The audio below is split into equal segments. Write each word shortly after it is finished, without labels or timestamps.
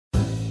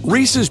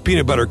Reese's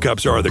peanut butter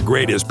cups are the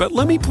greatest, but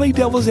let me play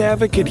devil's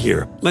advocate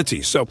here. Let's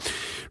see. So,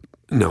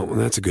 no,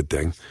 that's a good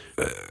thing.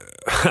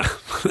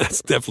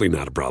 That's definitely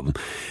not a problem.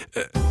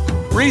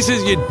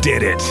 Reese's, you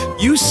did it.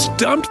 You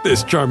stumped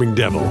this charming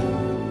devil.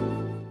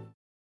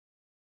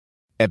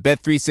 At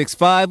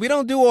Bet365, we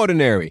don't do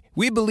ordinary.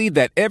 We believe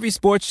that every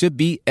sport should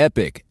be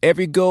epic.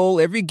 Every goal,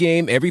 every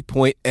game, every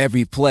point,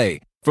 every play.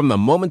 From the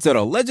moments that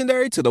are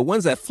legendary to the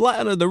ones that fly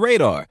under the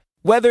radar.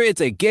 Whether it's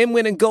a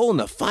game-winning goal in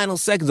the final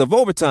seconds of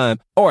overtime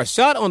or a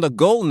shot on the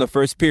goal in the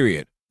first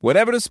period.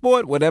 Whatever the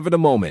sport, whatever the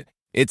moment.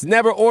 It's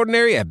never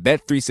ordinary at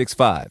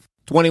Bet365.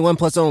 21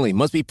 plus only.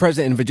 Must be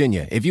present in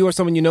Virginia. If you or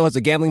someone you know has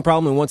a gambling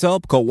problem and wants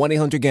help, call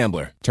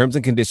 1-800-GAMBLER. Terms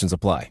and conditions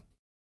apply.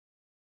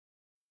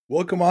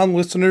 Welcome on,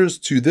 listeners,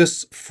 to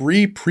this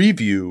free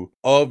preview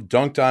of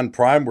Dunked On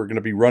Prime. We're going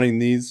to be running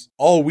these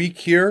all week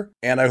here,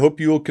 and I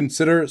hope you will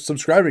consider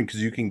subscribing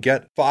because you can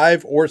get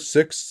 5 or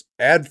 6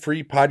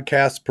 ad-free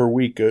podcasts per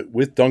week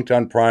with Dunked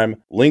On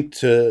Prime. Link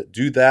to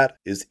do that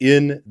is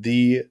in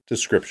the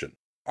description.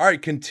 All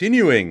right,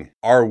 continuing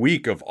our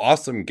week of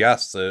awesome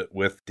guests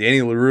with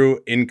Danny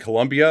Leroux in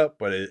Colombia,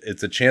 but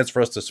it's a chance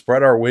for us to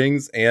spread our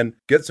wings and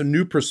get some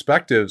new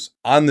perspectives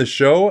on the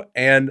show.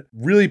 And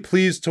really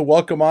pleased to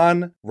welcome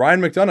on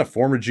Ryan McDonough,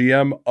 former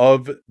GM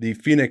of the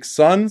Phoenix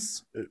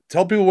Suns.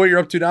 Tell people what you're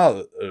up to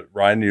now,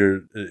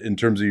 Ryan, in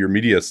terms of your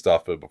media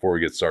stuff before we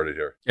get started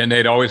here. And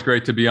Nate, always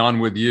great to be on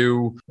with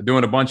you.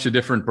 Doing a bunch of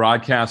different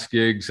broadcast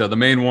gigs. The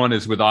main one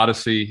is with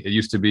Odyssey. It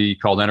used to be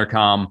called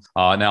Entercom.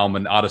 Now I'm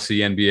an Odyssey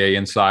NBA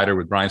insider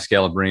with Brian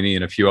Scalabrine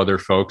and a few other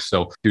folks.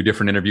 So do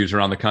different interviews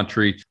around the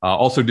country.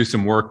 Also do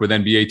some work with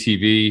NBA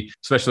TV,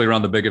 especially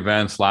around the big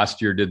events.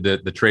 Last year did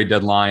the trade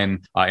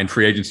deadline and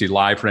free agency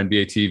live for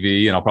NBA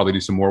TV. And I'll probably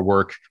do some more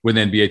work with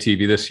NBA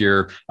TV this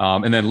year.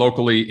 And then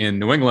locally in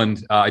New England,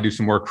 I do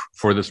some work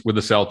with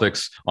the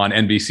Celtics on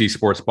NBC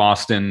Sports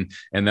Boston,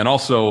 and then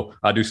also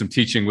do some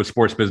teaching with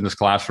Sports Business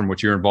Classroom,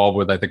 which you're involved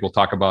with. I think we'll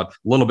talk about a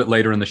little bit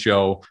later in the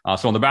show.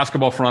 So on the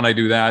basketball front, I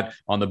do that.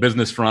 On the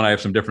business front, I have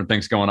some different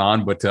things going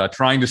on, but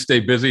trying to stay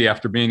busy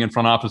after being in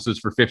front offices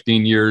for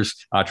 15 years,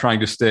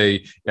 trying to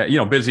stay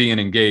busy and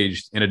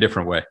engaged in a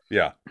different way.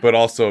 Yeah, but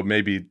also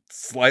maybe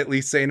slightly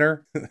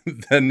saner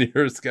than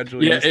your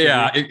schedule.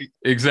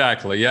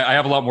 Exactly. Yeah, I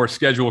have a lot more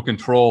schedule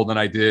control than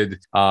I did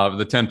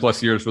the 10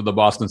 plus years with the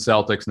Boston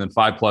Celtics, and then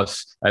 5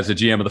 plus as a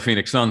GM of the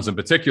Phoenix Suns in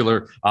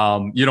particular.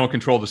 You don't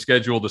control the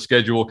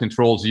schedule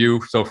controls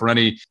you. So for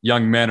any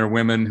young men or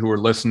women who are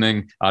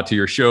listening to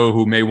your show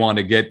who may want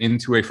to get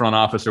into a front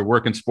office or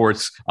work in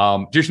sports,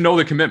 just know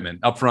the commitment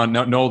up front.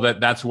 Know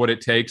that that's what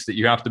it takes, that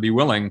you have to be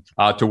willing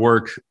to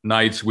work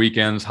nights,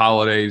 weekends,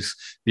 holidays,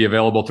 be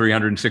available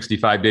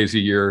 365 days a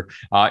year.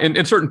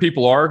 And certain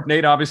people are,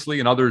 Nate, obviously,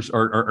 and others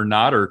are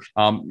not. Or,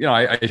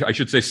 I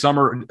should say some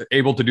are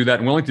able to do that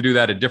and willing to do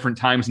that at different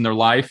times in their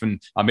life.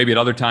 And maybe at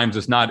other times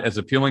it's not as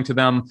appealing to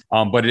them.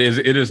 But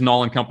it is an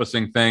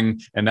all-encompassing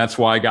thing. And that's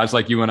why guys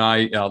like you and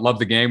I love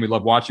the game. We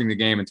love watching the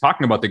game and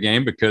talking about the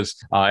game because,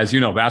 as you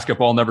know,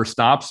 basketball never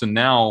stops. And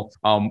now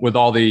with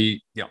all the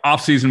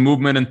off-season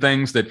movement and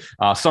things that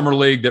summer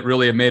league that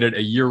really have made it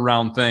a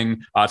year-round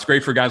thing. It's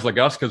great for guys like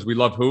us because we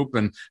love hoop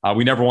and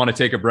we never want to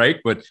take a break.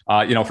 But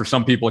for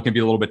some people, it can be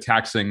a little bit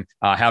taxing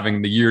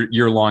having the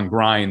year-long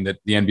grind that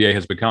the NBA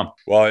has become.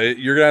 Well,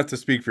 you're gonna have to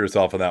speak for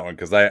yourself on that one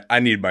because I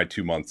need my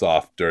 2 months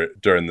off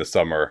during the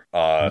summer,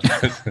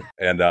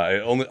 and I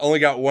only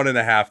got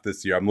 1.5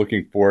 this year. I'm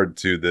looking forward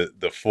to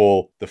the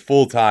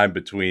full time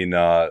between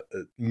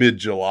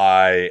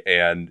mid-July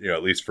and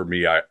at least for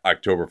me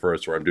October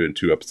 1st, where I'm doing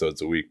 2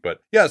 episodes a week. But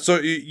yeah, so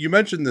you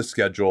mentioned the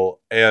schedule,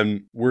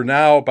 and we're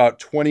now about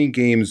 20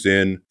 games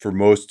in for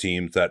most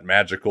teams. That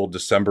magical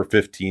December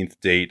 15th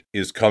date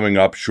is coming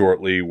up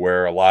shortly,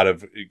 where a lot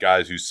of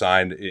guys who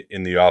signed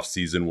in the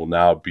offseason will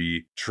now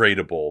be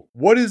tradable.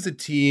 What is the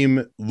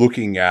team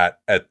looking at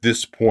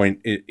this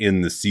point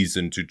in the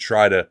season to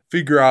try to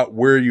figure out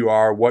where you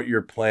are, what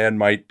your plan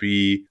might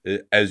be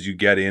as you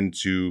get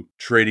into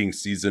trading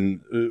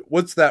season?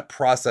 What's that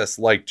process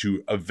like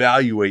to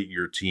evaluate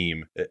your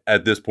team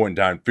at this point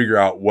in time, figure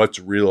out what's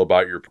real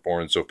about your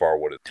performance so far?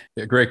 What is it?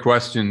 Yeah, great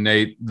question,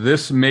 Nate.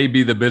 This may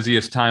be the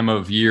busiest time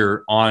of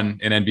year on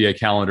an NBA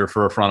calendar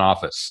for a front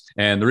office.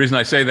 And the reason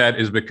I say that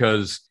is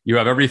because you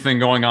have everything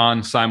going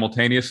on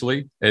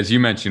simultaneously. As you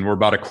mentioned, we're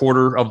about a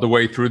quarter of the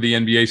way through the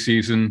NBA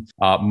season.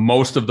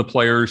 Most of the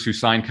players who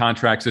signed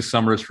contracts this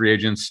summer as free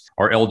agents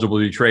are eligible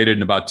to be traded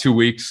in about 2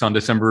 weeks on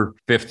December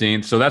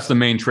 15th. So that's the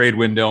main trade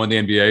window in the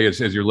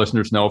NBA, as your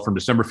listeners know, from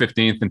December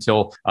 15th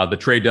until the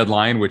trade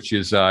deadline, which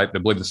is, I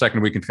believe, the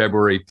second week in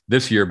February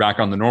this year, back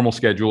on the normal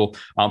schedule.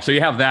 So you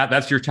have that.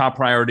 That's your top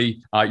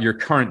priority, your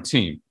current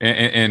team.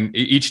 And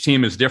each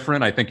team is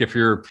different. I think if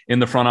you're in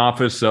the front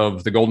office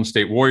of the Golden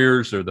State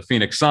Warriors or the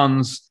Phoenix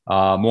Suns,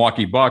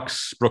 Milwaukee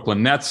Bucks,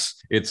 Brooklyn Nets.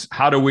 It's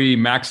how do we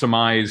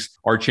maximize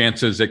our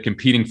chances at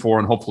competing for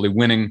and hopefully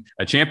winning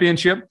a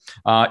championship.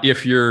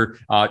 If you're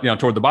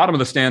toward the bottom of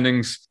the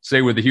standings,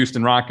 say with the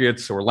Houston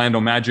Rockets, Orlando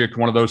Magic,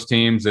 one of those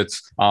teams,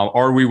 it's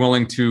are we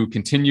willing to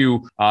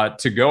continue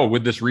to go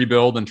with this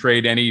rebuild and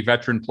trade any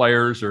veteran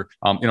players or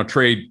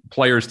trade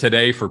players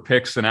today for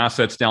picks and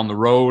assets down the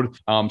road.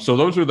 So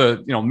those are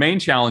the main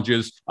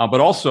challenges. But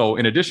also,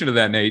 in addition to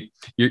that, Nate,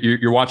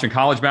 you're watching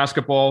college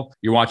basketball,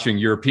 you're watching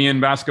European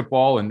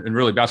basketball, and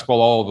really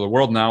basketball all over the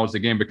world now as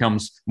the game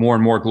becomes more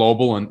and more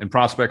global and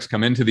prospects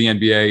come into the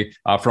NBA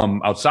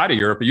from outside of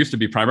Europe. It used to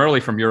be primarily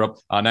from Europe.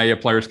 Now you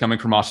have players coming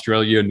from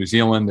Australia, New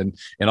Zealand,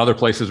 and other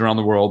places around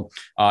the world.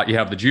 You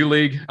have the G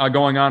League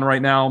going on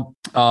right now.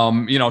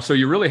 So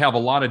you really have a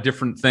lot of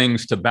different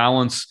things to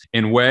balance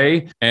and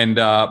weigh. And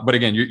but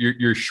again,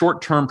 your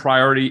short-term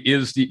priority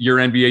is your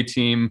NBA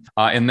team,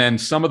 and then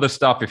some of the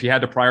stuff. If you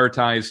had to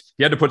prioritize,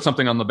 you had to put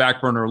something on the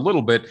back burner a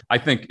little bit. I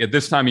think at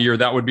this time of year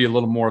that would be a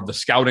little more of the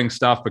scouting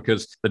stuff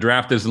because the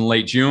draft is in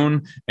late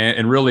June,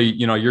 and really,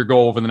 your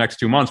goal over the next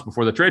 2 months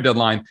before the trade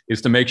deadline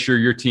is to make sure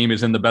your team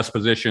is in the best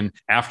position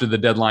after the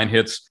deadline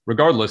hits,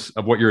 regardless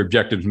of what your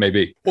objectives may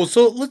be. Well,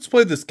 so let's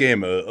play this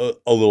game a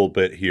little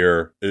bit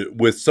here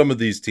with some of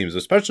these teams,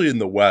 especially in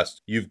the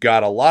West. You've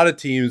got a lot of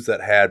teams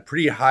that had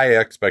pretty high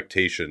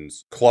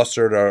expectations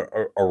clustered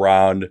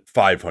around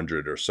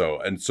 500 or so.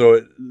 And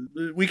so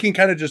we can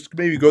kind of just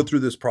maybe go through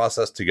this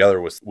process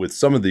together with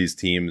some of these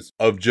teams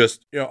of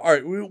just, all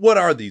right, what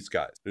are these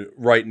guys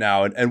right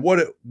now? And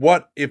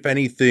what, if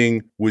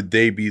anything, would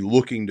they be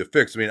looking to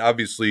fix? I mean,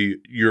 obviously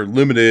you're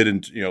limited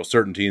in,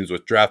 certain teams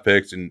with draft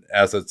picks and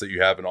assets that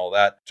you have and all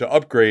that to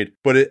upgrade.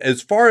 But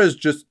as far as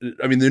just,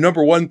 the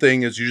number one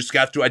thing is you just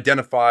have to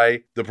identify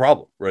the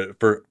problem, right?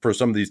 For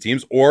some of these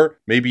teams, or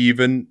maybe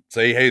even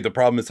say, hey, the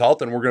problem is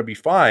health and we're going to be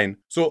fine.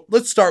 So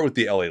let's start with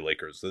the LA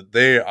Lakers.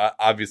 They are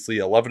obviously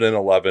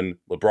 11-11.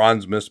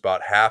 LeBron's missed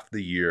about half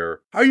the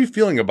year. How are you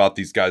feeling about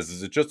these guys?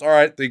 Is it just, all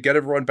right, they get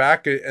everyone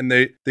back and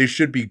they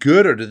should be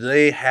good, or do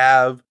they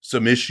have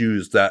some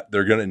issues that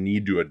they're going to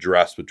need to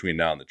address between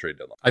now and the trade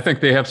deadline? I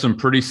think they have some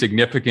pretty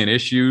significant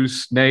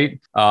issues,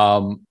 Nate.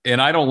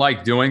 And I don't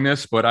like doing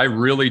this, but I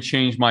really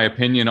changed my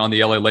opinion on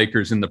the LA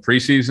Lakers in the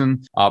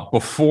preseason.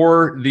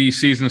 Before the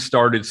season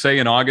started, say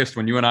in August,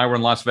 when you and I were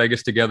in Las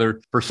Vegas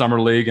together for Summer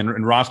League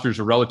and rosters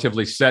are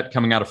relatively set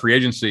coming out of free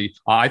agency,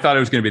 I thought it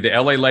was going to be the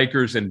LA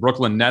Lakers and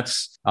Brooklyn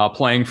Nets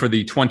playing for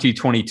the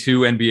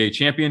 2022 NBA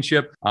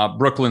championship.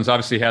 Brooklyn's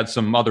obviously had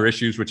some other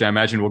issues, which I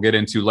imagine we'll get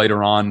into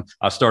later on,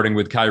 starting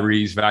with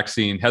Kyrie's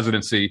vaccine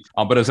hesitancy.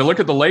 But as I look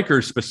at the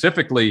Lakers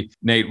specifically,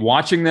 Nate,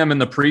 watching them in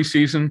the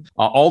preseason,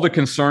 all the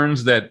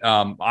concerns that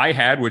I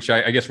had, which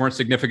I guess weren't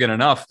significant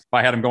enough if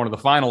I had them going to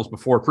the finals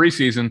before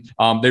preseason,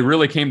 they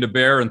really came to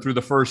bear. And through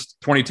the first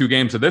 22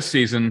 games of this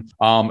season,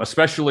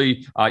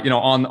 especially,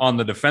 on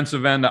the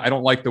defensive end, I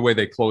don't like the way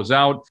they close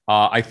out.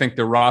 I think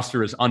their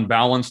roster is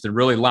unbalanced and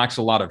really lacks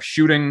a lot of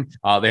shooting.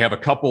 They have a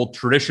couple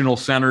traditional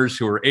centers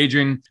who are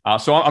aging.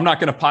 So I'm not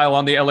going to pile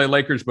on the LA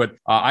Lakers, but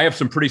I have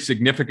some pretty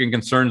significant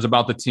concerns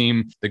about the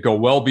team that go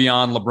well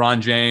beyond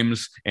LeBron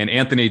James and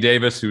Anthony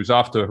Davis, who's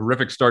off to a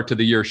horrific start to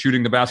the year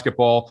shooting the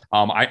basketball.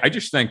 I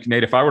just think,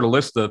 Nate, if I were to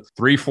list the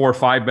 3, 4,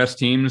 5 best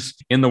teams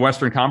in the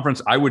Western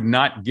Conference, I would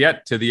not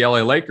get to the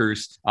LA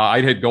Lakers.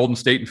 I'd hit Golden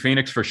State and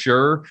Phoenix for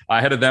sure.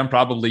 Ahead of them,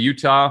 probably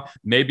Utah,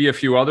 maybe a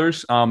few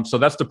others. So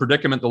that's the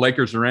predicament the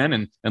Lakers are in.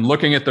 And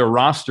looking at their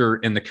roster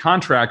and the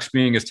contracts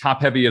being as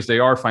top heavy as they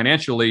are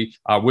financially,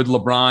 with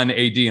LeBron,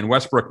 AD, and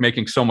Westbrook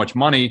making so much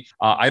money,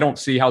 I don't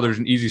see how there's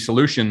an easy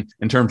solution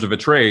in terms of a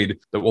trade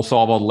that will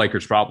solve all the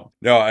Lakers' problems.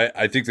 No,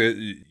 I think that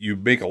you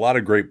make a lot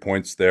of great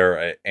points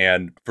there.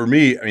 And for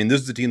me,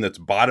 this is a team that's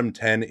bottom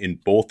 10 in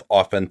both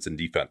offense and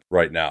defense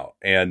right now.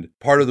 And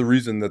part of the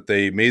reason that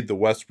they made the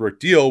Westbrook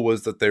deal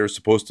was that they were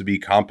supposed to be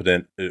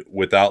competent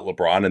without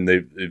LeBron, and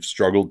they've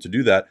struggled to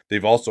do that.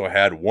 They've also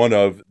had one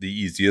of the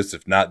easiest,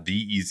 if not the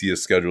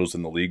easiest schedules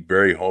in the league,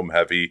 very home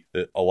heavy,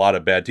 a lot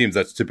of bad teams.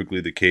 That's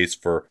typically the case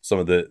for some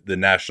of the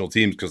national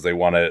teams because they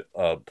want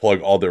to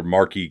plug all their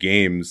marquee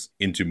games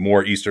into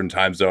more Eastern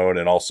time zone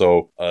and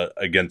also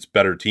against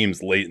better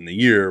teams late in the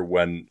year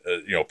when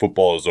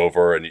football is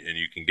over and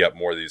you can get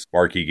more of these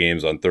marquee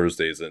games on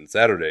Thursdays and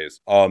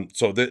Saturdays.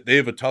 So they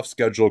have a tough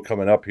schedule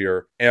coming up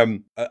here.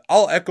 And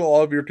I'll echo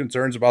all of your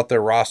concerns about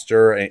their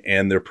roster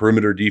and their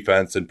perimeter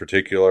defense in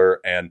particular.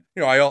 And,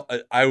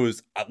 I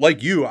was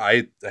like you,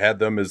 I had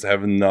them as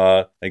having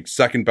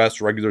second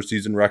best regular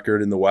season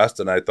record in the West.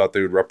 And I thought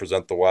they would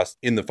represent the West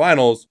in the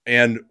finals.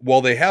 And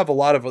while they have a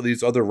lot of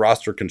these other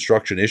roster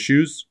construction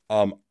issues,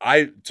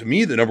 To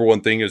me, the number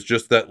one thing is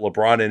just that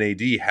LeBron and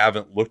AD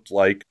haven't looked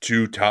like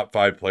two top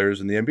 5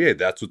 players in the NBA.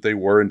 That's what they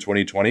were in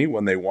 2020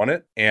 when they won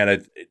it. And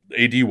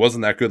AD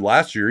wasn't that good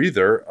last year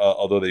either,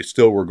 although they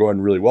still were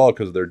going really well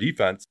because of their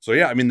defense. So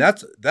yeah, I mean,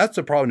 that's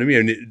a problem to me.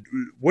 I mean,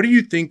 what do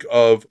you think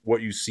of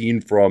what you've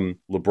seen from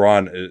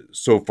LeBron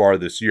so far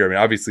this year? I mean,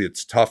 obviously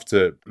it's tough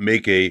to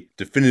make a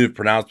definitive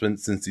pronouncement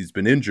since he's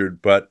been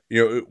injured, but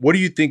what do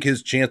you think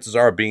his chances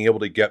are of being able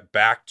to get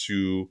back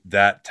to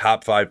that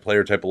top 5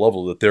 player type of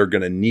level that they're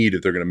going to need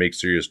if they're going to make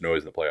serious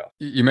noise in the playoffs?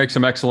 You make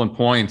some excellent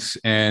points.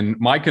 And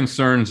my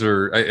concerns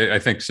are, I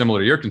think,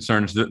 similar to your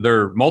concerns.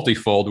 They're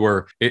multifold,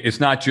 where it's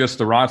not just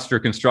the roster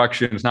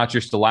construction. It's not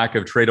just the lack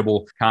of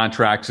tradable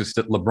contracts. It's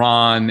that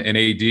LeBron and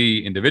AD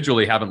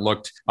individually haven't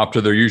looked up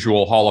to their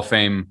usual Hall of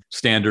Fame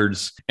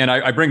standards. And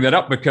I bring that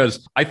up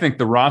because I think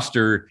the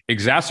roster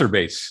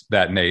exacerbates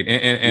that, Nate.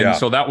 And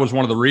so that was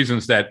one of the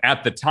reasons that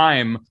at the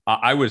time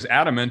I was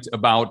adamant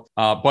about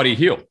Buddy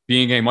Hield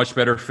being a much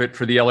better fit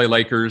for the LA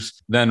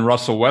Lakers than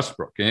Russell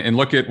Westbrook. And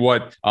look at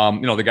what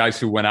the guys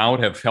who went out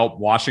have helped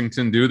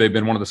Washington do. They've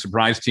been one of the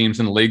surprise teams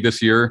in the league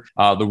this year.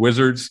 The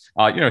Wizards,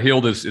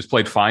 Hield is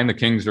played fine. The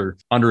Kings are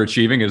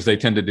underachieving as they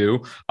tend to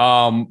do.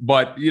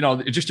 But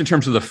just in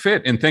terms of the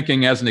fit and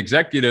thinking as an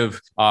executive,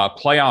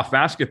 playoff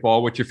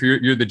basketball, which if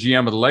you're the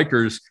GM of the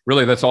Lakers,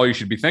 really that's all you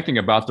should be thinking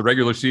about. The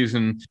regular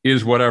season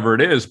is whatever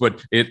it is,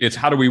 but it's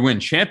how do we win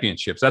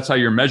championships? That's how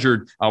you're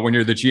measured when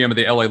you're the GM of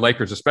the LA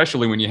Lakers,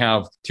 especially when you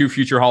have 2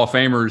 future Hall of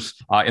Famers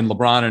in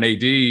LeBron and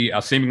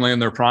AD seemingly in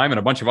their prime, and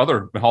a bunch of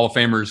other Hall of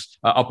Famers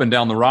up and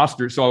down the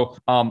roster. So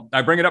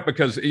I bring it up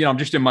because, I'm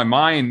just in my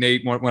mind,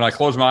 Nate, when I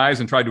closed my eyes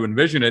and tried to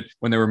envision it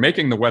when they were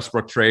making the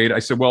Westbrook trade, I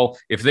said, well,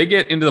 if they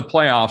get into the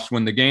playoffs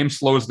when the game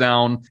slows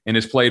down and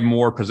is played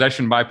more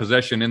possession by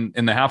possession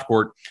in the half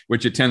court,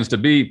 which it tends to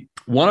be,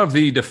 one of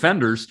the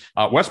defenders,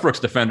 Westbrook's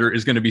defender,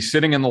 is going to be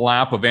sitting in the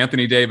lap of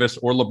Anthony Davis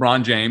or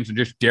LeBron James and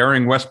just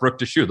daring Westbrook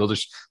to shoot. They'll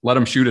just let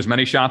him shoot as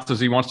many shots as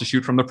he wants to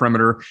shoot from the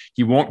perimeter.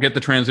 He won't get the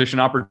transition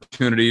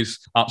opportunities.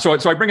 So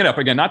I bring it up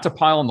again, not to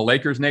pile on the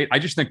Lakers, Nate. I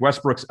just think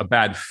Westbrook's a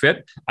bad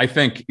fit. I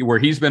think where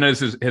he's been at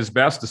his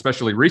best,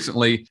 especially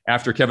recently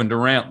after Kevin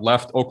Durant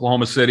left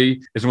Oklahoma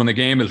City, is when the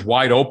game is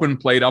wide open,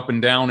 played up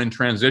and down in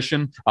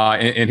transition,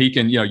 and he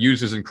can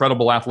use his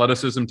incredible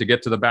athleticism to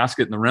get to the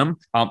basket and the rim.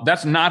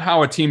 That's not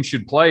how a team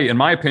should play, in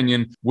my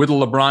opinion, with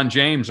LeBron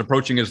James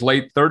approaching his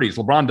late 30s.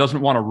 LeBron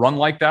doesn't want to run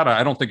like that.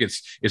 I don't think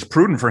it's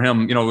prudent for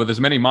him, with as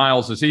many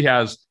miles as he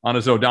has on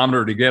his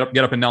odometer to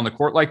get up and down the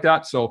court like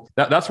that. So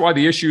that's why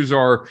the issues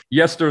are,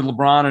 yes, they're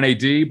LeBron and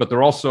AD, but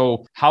they're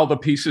also how the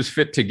pieces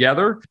fit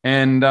together.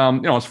 And,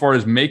 as far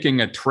as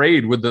making a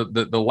trade with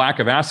the lack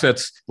of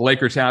assets the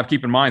Lakers have,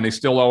 keep in mind, they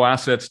still owe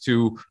assets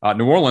to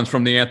New Orleans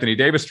from the Anthony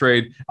Davis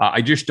trade.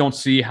 I just don't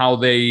see how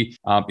they,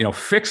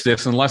 fix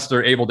this unless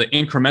they're able to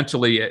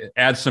incrementally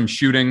add some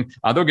shooting.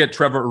 They'll get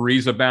Trevor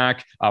Ariza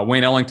back.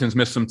 Wayne Ellington's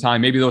missed some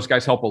time. Maybe those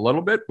guys help a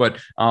little bit, but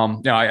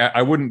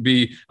I wouldn't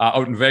be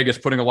out in Vegas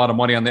putting a lot of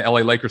money on the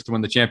LA Lakers to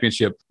win the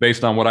championship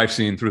based on what I've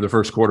seen through the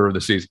first quarter of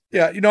the season.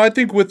 Yeah, I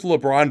think with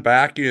LeBron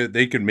back,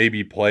 they can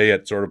maybe play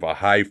at sort of a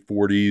high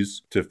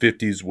 40s to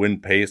 50s win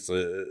pace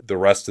the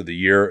rest of the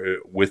year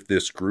with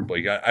this group.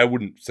 Like, I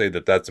wouldn't say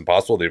that that's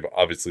impossible. They've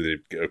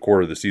a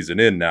quarter of the season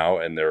in now,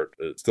 and they're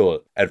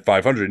still at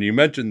 500. And you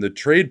mentioned the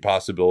trade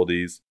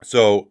possibilities.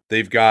 So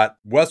they've got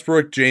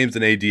Westbrook, James,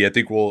 and AD. I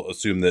think we'll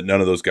assume that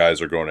none of those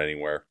guys are going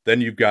anywhere.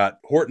 Then you've got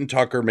Horton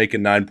Tucker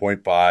making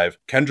 9.5,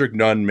 Kendrick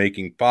Nunn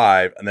making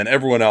 5, and then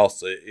everyone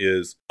else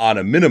is on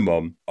a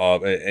minimum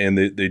of, and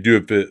they do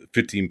have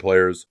 15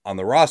 players on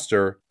the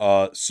roster.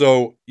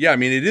 So yeah, I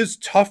mean, it is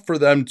tough for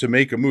them to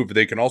make a move.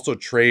 They can also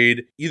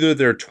trade either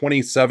their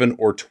 27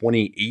 or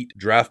 28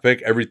 draft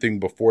pick, everything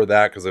before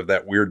that, because of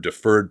that weird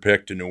deferred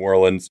pick to New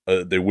Orleans.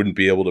 They wouldn't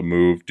be able to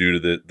move due to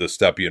the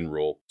Stepien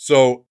rule.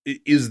 So do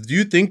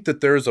you think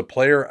that there's a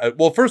player?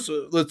 Well, first,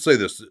 let's say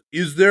this.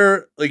 Is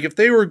there, like, if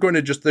they were going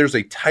to there's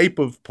a type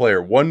of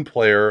player, one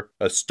player,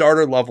 a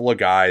starter level of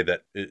guy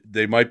that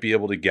they might be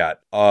able to get,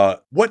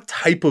 what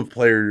type of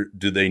player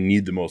do they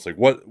need the most? Like,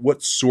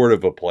 what sort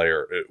of a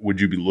player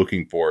would you be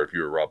looking for if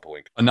you were Rob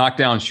Pelinka? A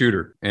knockdown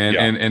shooter.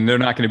 And they're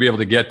not going to be able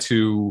to get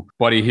to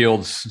Buddy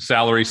Hield's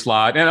salary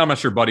slot. And I'm not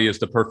sure Buddy is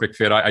the perfect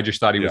fit. I just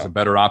thought he was a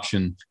better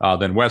option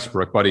than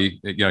Westbrook. Buddy,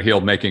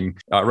 Hield making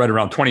right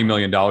around $20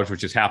 million,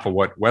 which is half of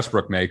what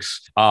Westbrook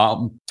makes.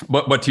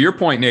 But to your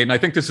point, Nate, and I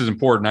think this is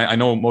important. I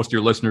know most of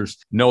your listeners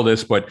know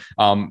this, but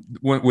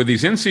with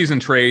these in-season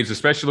trades,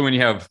 especially when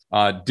you have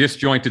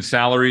disjointed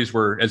salaries,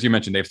 where, as you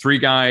mentioned, they have 3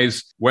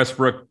 guys,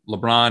 Westbrook,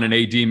 LeBron, and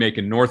AD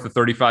making north of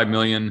 $35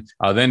 million,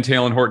 then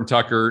Talen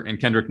Horton-Tucker and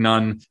Kendrick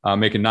Nunn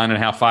making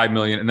 $9.5, $5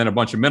 million, and then a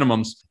bunch of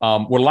minimums.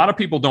 What a lot of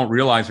people don't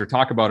realize or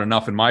talk about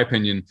enough, in my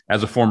opinion,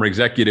 as a former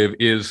executive,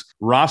 is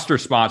roster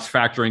spots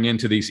factoring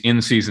into these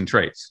in-season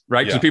trades,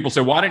 right? So people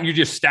say, why don't you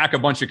just stack a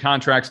bunch of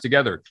contracts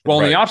together? Well,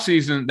 in the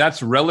offseason,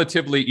 that's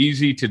relatively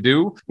easy to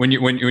do when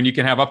you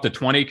can have up to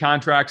 20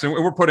 contracts. And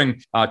we're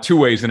putting two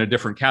ways in a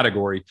different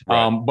category.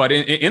 But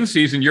in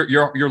season,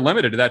 you're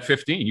limited to that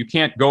 15. You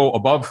can't go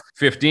above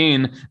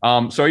 15.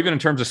 So even in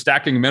terms of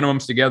stacking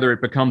minimums together,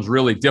 it becomes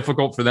really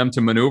difficult for them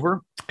to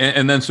maneuver.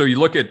 And then so you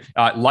look at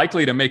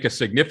likely to make a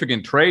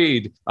significant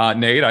trade,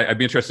 Nate. I'd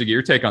be interested to get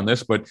your take on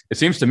this, but it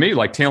seems to me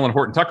like Talen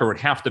Horton-Tucker would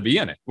have to be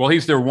in it. Well,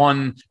 he's their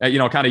one,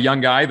 kind of young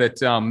guy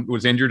that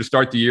was injured to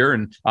start the year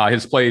and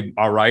has played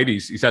all right.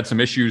 He's had some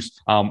issues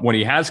when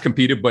he has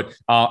competed, but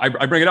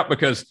I bring it up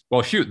because,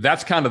 well, shoot,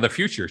 that's kind of the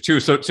future too.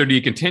 So do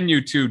you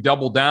continue to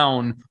double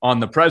down on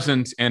the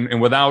present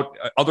and without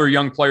other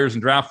young players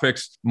and draft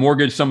picks,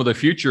 mortgage some of the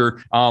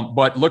future?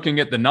 But looking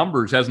at the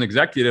numbers as an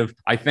executive,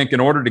 I think in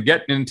order to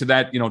get into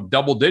that,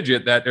 double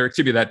digit, that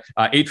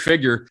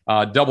 8-figure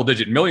double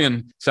digit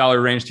million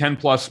salary range, 10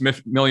 plus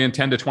million,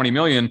 10 to 20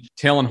 million,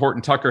 Talen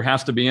Horton-Tucker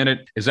has to be in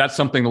it. Is that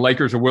something the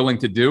Lakers are willing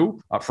to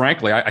do?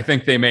 Frankly, I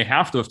think they may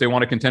have to if they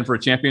want to contend for a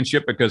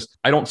championship, because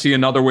I don't see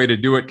another way to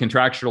do it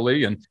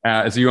contractually. And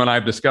as you and I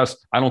have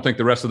discussed, I don't think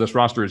the rest of this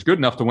roster is good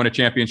enough to win a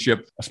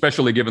championship,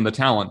 especially given the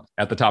talent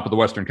at the top of the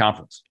Western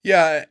Conference.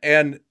 Yeah,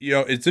 and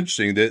it's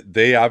interesting that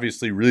they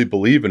obviously really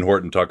believe in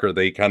Horton-Tucker.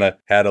 They kind of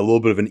had a little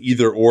bit of an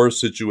either-or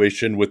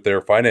situation with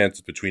their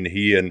finances between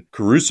he and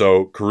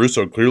Caruso.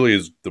 Caruso clearly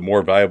is the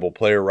more valuable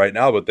player right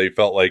now, but they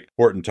felt like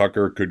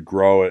Horton-Tucker could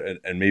grow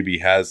and maybe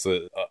has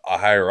a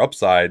higher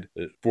upside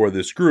for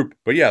this group.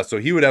 But yeah, so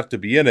he would have to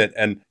be in it.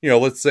 And,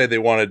 let's say they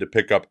wanted to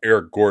pick up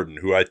Eric Gordon,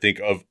 who I think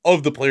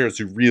of the players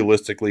who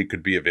realistically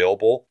could be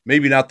available,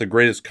 maybe not the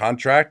greatest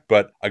contract,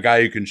 but a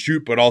guy who can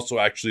shoot, but also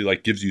actually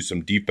like gives you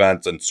some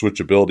defense and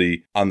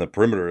switchability on the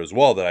perimeter as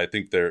well, that I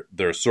think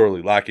they're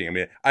sorely lacking. I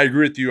mean, I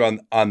agree with you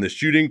on the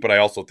shooting, but I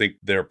also think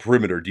their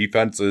perimeter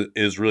defense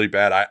is really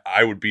bad.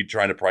 I would be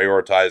trying to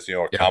prioritize,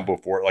 combo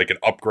for like an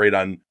upgrade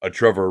on a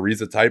Trevor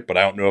Ariza type, but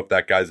I don't know if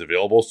that guy's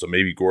available. So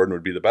maybe Gordon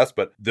would be the best,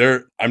 but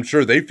I'm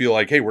sure they feel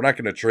like, hey, we're not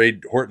going to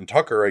trade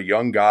Horton-Tucker, a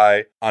young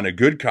guy on a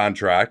good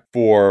contract,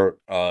 for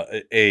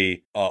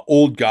a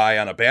old guy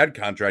on a bad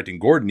contract in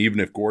Gordon, even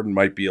if Gordon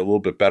might be a little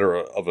bit better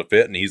of a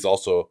fit. And he's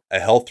also a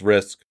health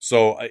risk.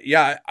 So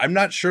I'm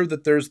not sure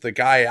that there's the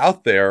guy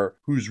out there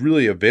who's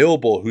really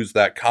available, who's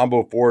that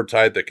combo forward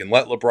type that can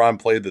let LeBron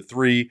play the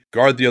three,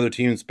 guard the other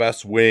team's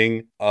best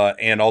wing,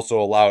 and also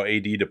allow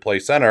AD to play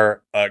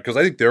center. Because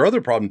I think their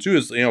other problem too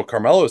is,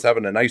 Carmelo is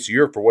having a nice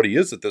year for what he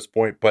is at this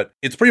point, but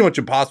it's pretty much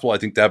impossible, I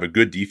think, to have a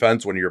good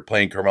defense when you're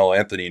playing Carmelo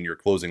Anthony in your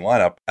closing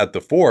lineup at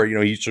the 4.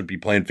 He should be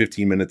playing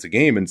 15 minutes a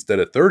game instead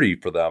of 30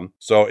 for them.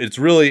 So it's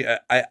really,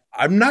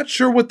 I'm not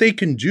sure what they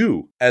can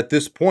do at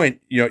this point.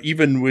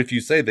 Even if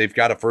you say they've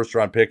got a first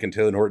round pick and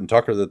Talen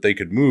Horton-Tucker that they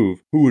could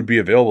move, who would be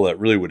available that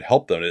really would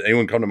help them? Did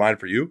anyone come to mind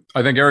for you?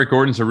 I think Eric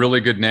Gordon's a really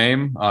good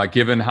name,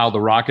 given how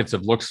the Rockets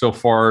have looked so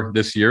far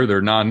this year.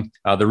 They're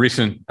the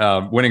recent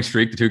winning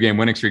streak, the 2-game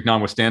winning streak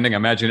notwithstanding. I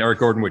imagine Eric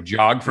Gordon would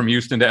jog from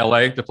Houston to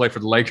LA to play for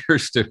the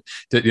Lakers to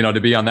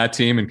be on that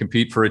team and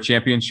compete for a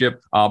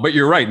championship. But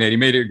you're right, Nate. You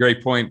made a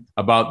great point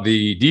about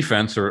the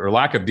defense or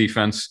lack of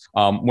defense.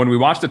 When we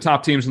watch the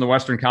top teams in the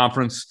Western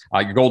Conference,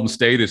 Golden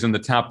State is in the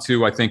top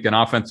 2, I think, in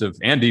offensive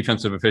and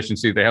defensive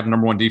efficiency. They have the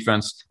number 1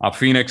 defense.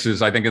 Phoenix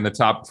is, I think, in the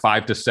top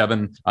 5 to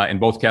 7 in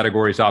both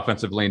categories,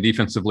 offensively and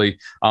defensively.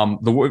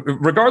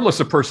 Regardless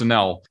of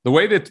personnel, the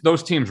way that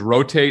those teams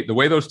rotate, the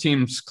way those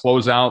teams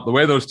close out, the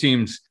way those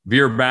teams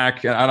veer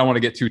back. I don't want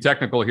to get too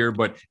technical here,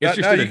 but it's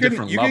just at a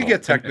different level. You can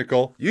get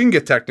technical. You can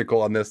get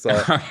technical on this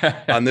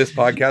on this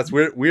podcast.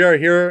 We are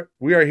here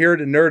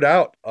to nerd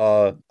out,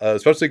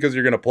 especially because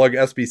you're going to plug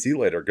SBC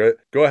later.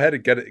 Go ahead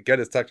and get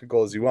as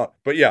technical as you want.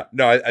 But yeah,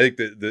 no, I think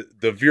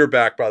the veer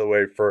back, by the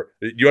way,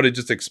 you want to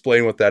just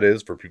explain what that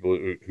is for people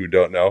who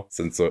don't know,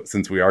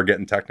 since we are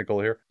getting technical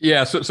here.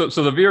 Yeah, so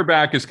the veer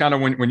back is kind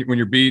of when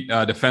you're beat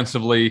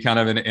defensively, kind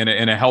of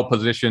in a help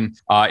position,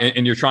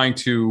 and you're trying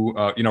to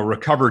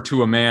recover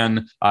to a man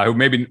who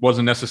maybe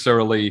wasn't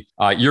necessarily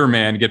your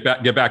man, get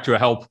back to a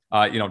help,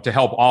 to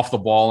help off the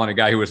ball on a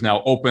guy who is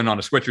now open on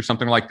a switch or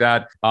something like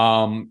that.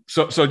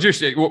 So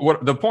just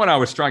what the point I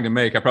was trying to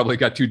make, I probably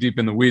got too deep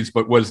in the weeds,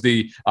 but was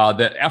the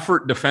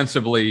effort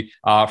defensively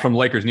from the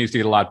Lakers needs to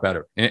get a lot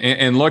better.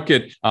 And look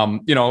at,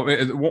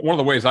 one of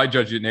the ways I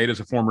judge it, Nate, as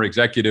a former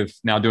executive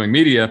now doing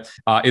media,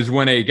 is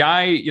when a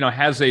guy,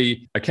 has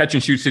a catch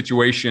and shoot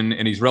situation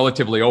and he's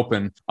relatively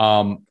open,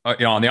 on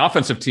the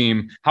offensive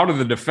team, how do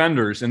the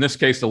defenders, in this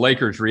case, the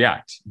Lakers,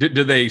 react?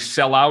 Do they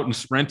sell out and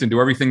sprint and do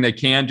everything they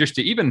can just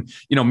to even,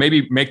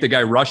 maybe make the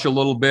guy rush a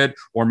little bit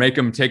or make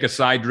him take a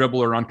side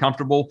dribble or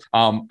uncomfortable?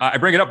 I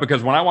bring it up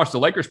because when I watch the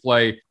Lakers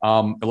play, a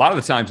lot of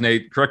the times,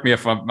 Nate, correct me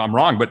if I'm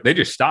wrong, but they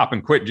just stop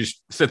and quit,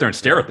 just sit there and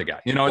stare at the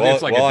guy.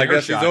 It's like I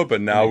guess shot. He's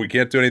open now. We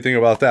can't do anything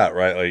about that,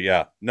 right? Like,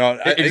 yeah, no,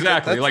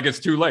 exactly. Like it's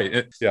too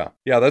late. Yeah,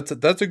 that's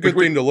a good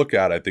thing to look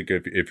at. I think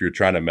if you're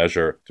trying to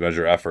measure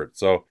effort.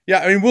 So yeah,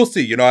 I mean, we'll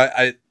see.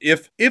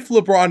 if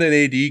LeBron and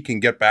AD can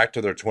get back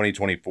to their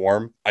 2020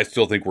 form, I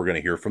still think we're going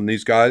to hear from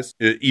these guys,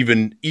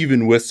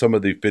 even with some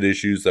of the fit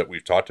issues that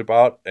we've talked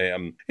about.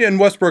 And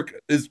Westbrook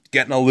is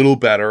getting a little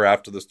better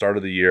after the start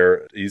of the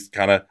year.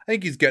 I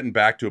think he's getting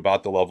back to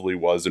about the level he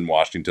was in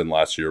Washington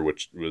last year,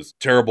 which was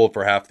terrible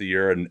for half the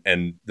year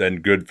and then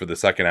good for the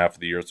second half of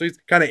the year. So he's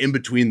kind of in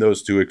between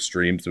those two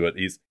extremes, but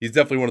he's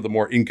definitely one of the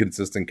more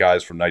inconsistent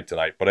guys from night to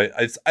night. But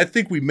I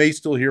think we may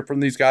still hear from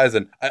these guys.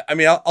 And I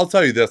mean, I'll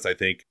tell you this, I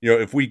think,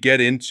 if we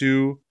get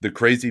into the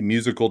crazy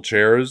musical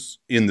chairs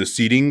in the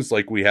seedings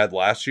like we had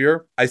last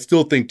year, I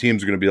still think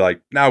teams are going to be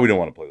like, we don't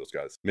want to play those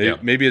guys.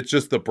 Maybe it's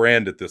just the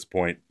brand at this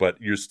point, but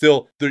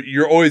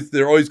they're always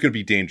going to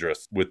be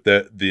dangerous with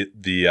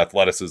the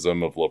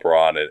athleticism of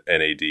LeBron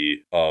and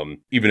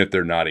AD, even if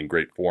they're not in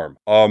great form.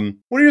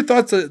 What are your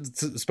thoughts,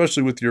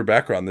 especially with your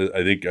background?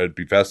 I think I'd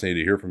be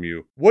fascinated to hear from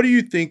you. What do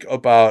you think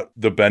about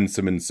the Ben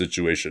Simmons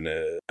situation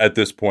at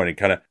this point, and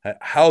kind of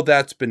how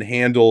that's been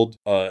handled?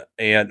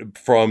 And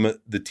from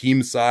the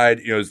team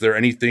side, is there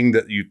anything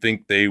that you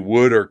think they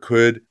would or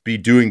could be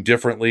doing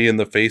differently in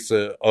the face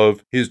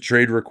of his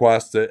trade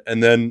request?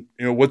 And then,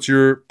 what's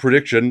your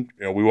prediction?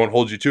 We won't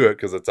hold you to it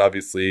because it's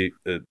obviously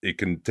it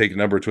can take a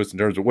number of twists and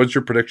turns. But what's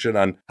your prediction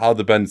on how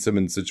the Ben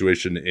Simmons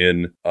situation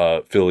in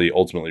Philly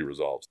ultimately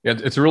resolves? Yeah,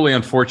 it's a really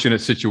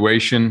unfortunate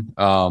situation.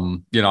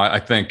 I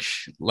think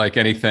like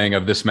anything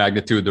of this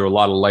magnitude, there are a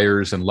lot of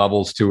layers and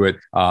levels to it.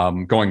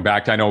 Going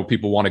back to, I know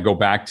people want to go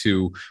back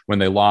to when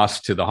they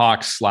lost to the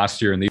Hawks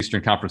last year in the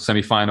Eastern Conference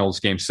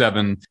semifinals, Game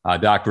 7.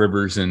 Doc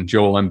Rivers and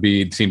Joel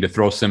Embiid seemed to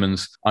throw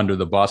Simmons under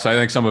the bus. I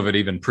think some of it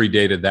even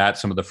predated that,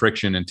 some of the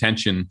friction and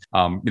tension,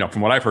 from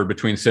what I've heard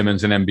between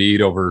Simmons and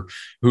Embiid over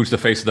who's the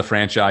face of the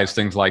franchise,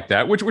 things like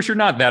that, which are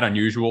not that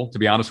unusual, to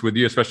be honest with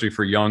you, especially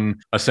for young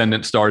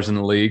ascendant stars in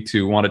the league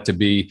to want it to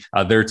be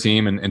their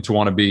team and to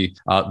want to be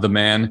the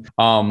man.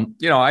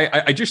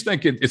 I just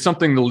think it's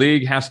something the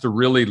league has to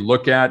really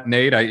look at,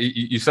 Nate.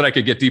 You said I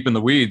could get deep in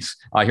the weeds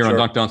here on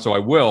Dunk Down, so I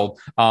will.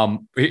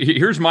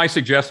 Here's my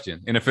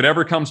suggestion, and if it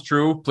ever comes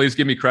true, please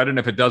give me credit. And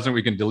if it doesn't,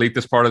 we can delete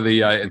this part of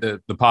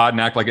the pod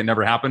and act like it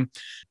never happened.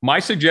 My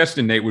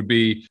suggestion, Nate, would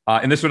be,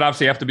 and this would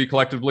obviously have to be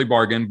collectively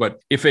bargained, but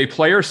if a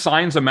player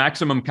signs a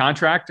maximum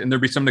contract, and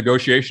there'd be some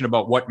negotiation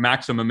about what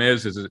maximum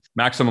is it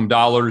maximum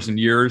dollars and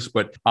years?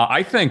 But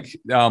I think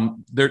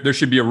there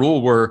should be a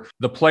rule where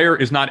the player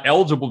is not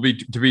eligible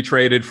to be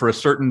traded for a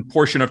certain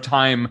portion of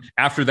time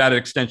after that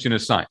extension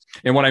is signed.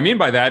 And what I mean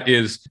by that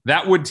is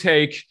that would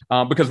take,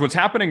 because what's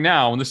happening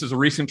now, and this is a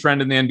recent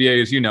trend in the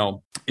NBA, as you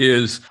know,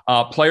 is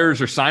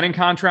players are signing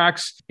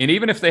contracts. And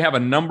even if they have a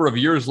number of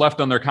years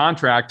left on their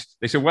contract,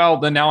 they say, well,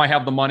 then now I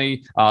have the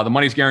money. The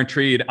money's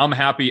guaranteed. I'm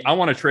happy. I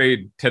want to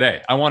trade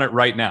today. I want it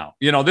right now.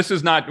 This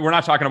is not, we're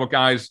not talking about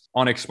guys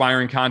on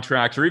expiring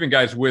contracts or even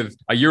guys with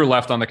a year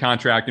left on the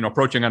contract,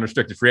 approaching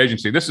unrestricted free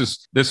agency.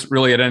 This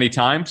really at any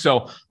time.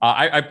 So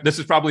this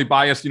is probably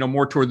biased,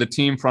 more toward the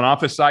team front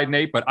office side,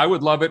 Nate, but I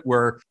would love it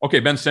where, okay,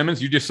 Ben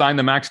Simmons, you just signed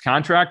the max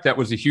contract. That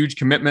was a huge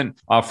commitment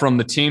from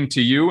the team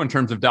to you in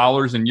terms of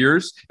dollars and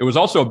years. It was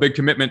also a big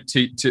commitment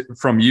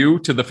from you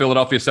to the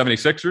Philadelphia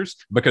 76ers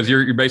because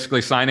you're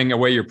basically signing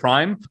away your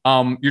prime.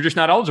 You're just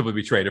not eligible to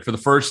be traded for the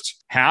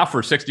first half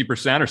or 60%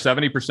 or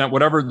 70%,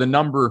 whatever the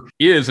number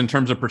is in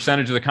terms of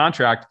percentage of the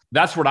contract.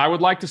 That's what I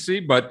would like to see,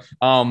 but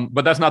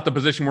that's not the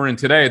position we're in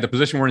today. The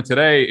position we're in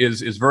today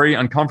is very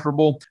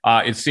uncomfortable.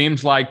 It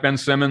seems like Ben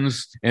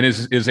Simmons and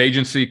his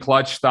agency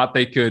Clutch thought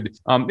they could,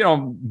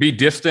 be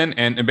distant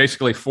and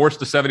basically force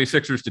the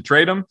 76ers to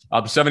trade him.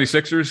 The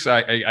 76ers,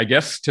 I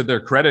guess, to their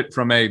credit,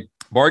 from a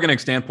bargaining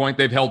standpoint,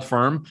 they've held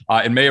firm.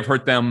 It may have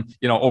hurt them,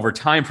 over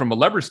time from a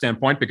leverage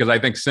standpoint, because I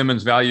think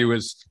Simmons' value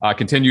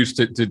continues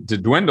to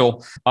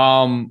dwindle.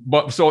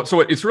 But so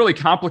it's really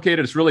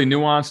complicated. It's really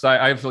nuanced.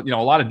 I have, a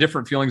lot of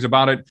different feelings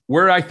about it.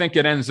 Where I think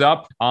it ends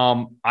up,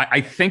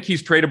 I think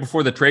he's traded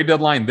before the trade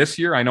deadline this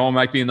year. I know I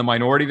might be in the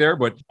minority there,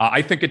 but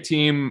I think a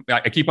team,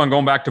 I keep on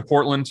going back to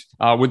Portland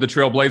with the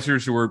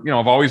Trailblazers, who are,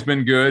 have always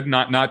been good,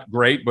 not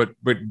great, but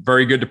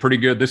very good to pretty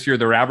good. This year,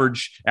 their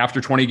average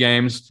after 20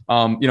 games,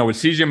 with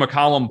CJ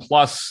McCollum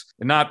plus,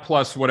 not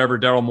plus whatever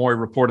Daryl Morey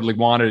reportedly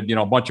wanted,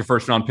 a bunch of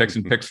first round picks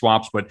and pick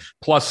swaps, but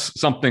plus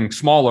something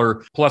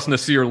smaller, plus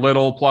Nasir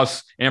Little,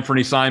 plus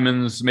Anthony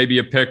Simons, maybe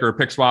a pick or a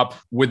pick swap.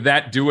 Would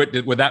that do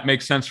it? Would that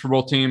make sense for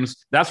both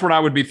teams? That's what I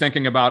would be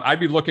thinking about. I'd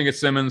be looking at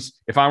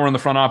Simmons if I were in the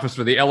front office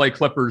for the LA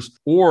Clippers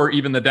or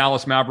even the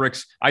Dallas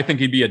Mavericks. I think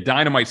he'd be a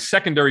dynamite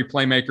secondary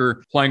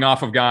playmaker playing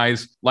off of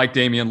guys like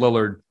Damian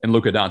Lillard and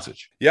Luka Doncic.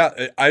 Yeah,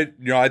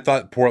 I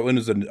thought Portland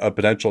is a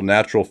potential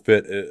natural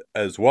fit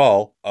as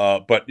well.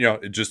 But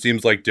it just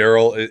seems like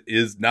Daryl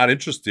is not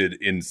interested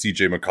in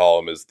CJ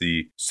McCollum as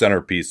the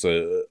centerpiece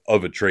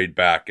of a trade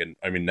back. And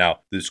I mean, now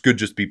this could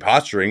just be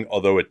posturing,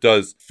 although it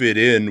does fit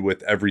in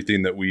with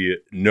everything that we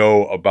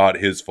know about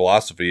his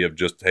philosophy of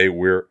just, hey,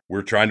 we're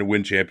trying to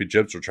win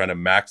championships. We're trying to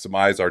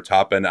maximize our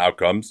top end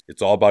outcomes.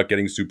 It's all about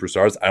getting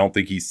superstars. I don't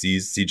think he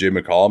sees CJ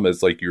McCollum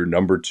as like your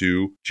number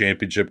 2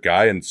 championship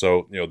guy. And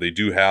so, they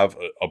do have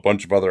a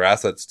bunch of other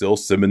assets still.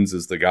 Simmons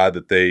is the guy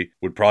that they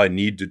would probably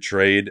need to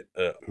trade,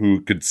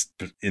 who could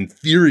in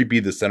theory be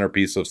the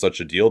centerpiece of such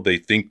a deal. They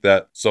think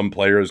that some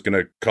player is going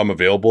to come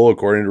available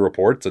according to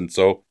reports. And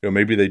so,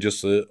 maybe they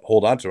just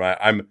hold on to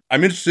him.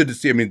 I'm interested to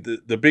see. I mean,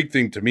 the big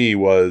thing to me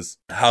was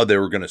how they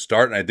were going to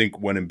start. And I think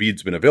when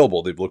Embiid's been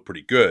available, they've looked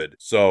pretty good.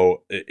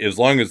 So as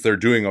long as they're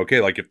doing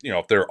okay, like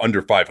if they're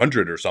under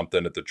 500 or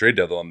something at the trade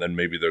deadline, then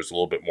maybe there's a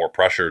little bit more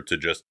pressure to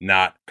just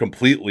not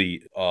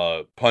completely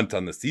punt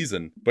on the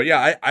season. But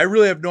yeah, I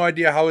really have no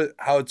idea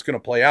how it's going to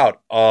play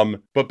out.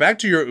 But back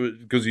to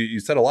because you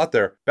said a lot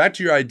there, back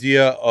to your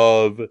idea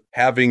of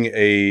having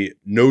a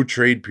no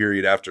trade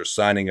period after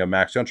signing a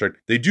max contract.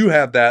 They do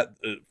have that,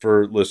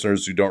 for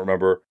listeners who don't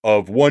remember,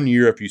 of 1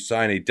 year if you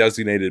sign a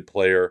designated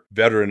player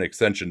veteran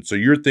extension. So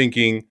you're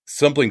thinking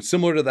something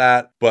similar to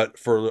that, but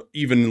for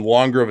even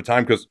longer of a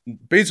time, because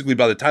basically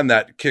by the time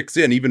that kicks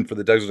in, even for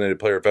the designated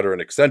player veteran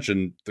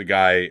extension, the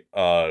guy,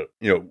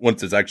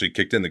 once it's actually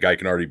kicked in, the guy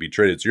can already be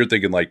traded. So you're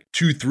thinking like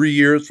 2-3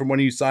 years from when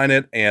you sign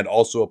it, and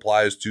also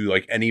applies to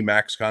like any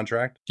max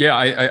contract? Yeah,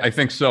 I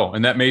think so.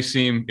 And that may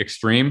seem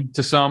extreme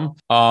to some,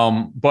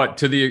 but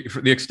to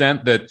the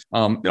extent that,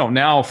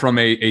 now from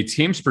a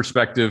team's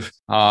perspective,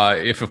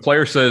 if a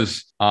player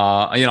says,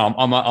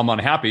 I'm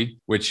unhappy,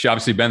 which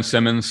obviously Ben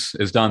Simmons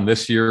has done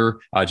this year.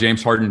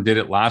 James Harden did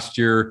it last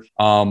year.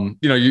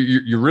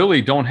 You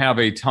really don't have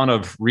a ton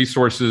of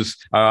resources,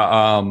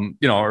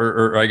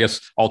 or I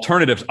guess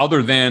alternatives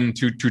other than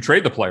to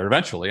trade the player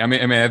eventually. I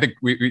mean, I think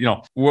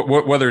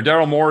whether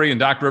Daryl Morey and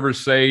Doc Rivers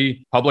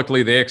say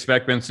publicly they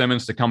expect Ben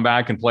Simmons to come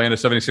back and play in a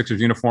 76ers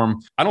uniform,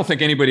 I don't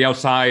think anybody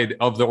outside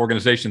of the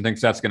organization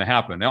thinks that's going to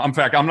happen. Now, in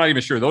fact, I'm not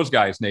even sure those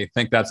guys, Nate,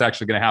 think that's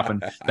actually going to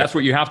happen. That's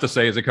what you have to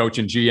say as a coach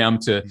and GM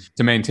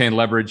to maintain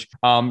leverage.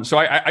 So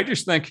I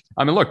just think,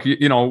 look,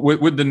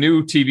 with the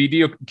new TV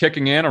deal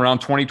kicking in around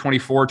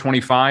 2024,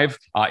 25,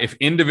 if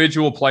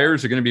individual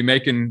players are going to be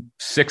making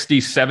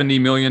 $60-70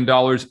 million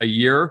a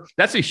year,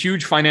 that's a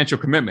huge financial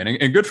commitment,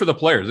 and good for the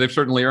players. They've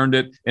certainly earned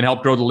it and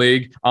helped grow the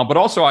league. But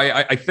also,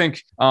 I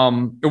think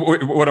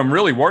what I'm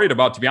really worried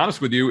about, to be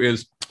honest with you,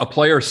 is a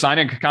player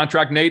signing a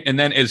contract, Nate, and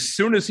then as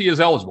soon as he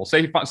is eligible,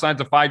 say he signs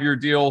a 5-year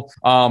deal,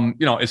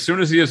 as soon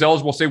as he is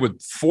eligible, say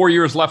with 4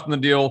 years left in the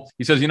deal,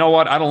 he says, you know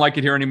what, I don't like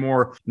it here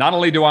anymore. Not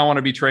only do I want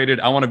to be traded,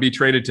 I want to be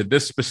traded to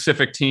this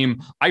specific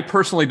team. I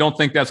personally don't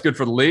think that's good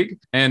for the league.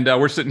 And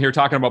we're sitting here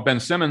talking about Ben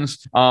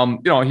Simmons.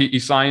 He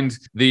signed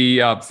the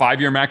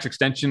 5-year max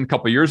extension a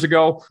couple of years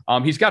ago.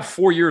 He's got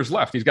 4 years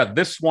left. He's got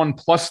this one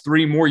plus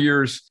 3 more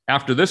years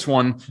after this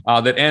one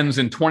that ends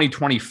in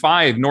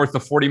 2025, north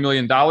of $40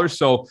 million.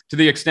 So to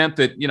the extent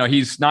that,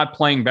 he's not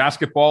playing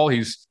basketball,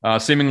 he's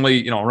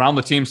seemingly, around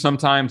the team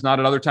sometimes, not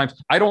at other times.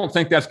 I don't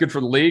think that's good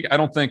for the league. I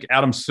don't think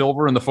Adam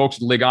Silver and the folks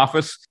at the league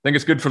office think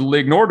it's good for the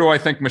league, nor do I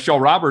think Michelle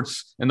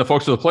Roberts and the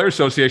folks of the Players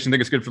Association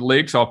think it's good for the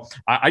league. So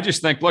I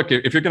just think, look,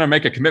 if you're going to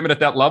make a commitment at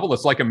that level,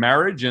 it's like a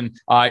marriage. And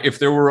if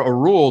there were a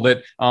rule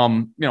that,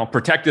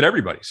 protected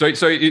everybody. So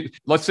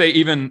let's say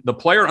even the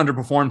player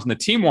underperforms and the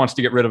team wants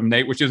to get rid of him,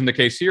 Nate, which isn't the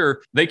case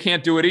here, they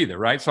can't do it either,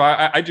 right? So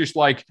I just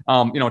like,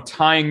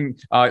 tying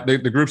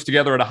the groups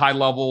together at a high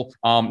level.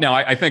 Now,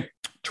 I think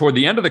toward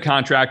the end of the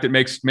contract, it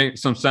makes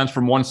some sense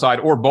from one side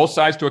or both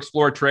sides to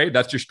explore a trade.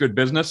 That's just good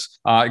business.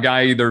 A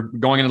guy either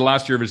going into the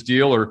last year of his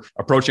deal or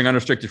approaching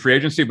unrestricted free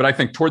agency. But I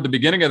think toward the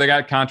beginning of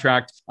the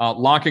contract,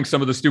 locking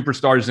some of the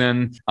superstars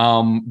in,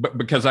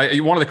 because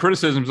one of the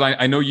criticisms,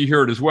 I know you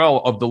hear it as well,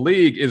 of the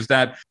league is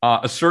that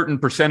a certain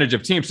percentage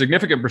of teams,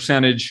 significant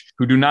percentage,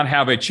 who do not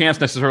have a chance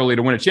necessarily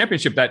to win a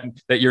championship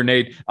that year,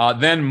 Nate,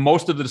 then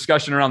most of the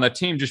discussion around that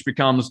team just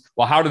becomes,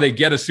 well, how do they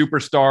get a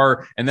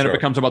superstar? And then It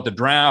becomes about the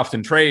draft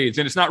and trades.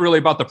 And it's not really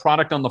about the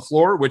product on the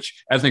floor,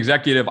 which as an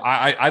executive,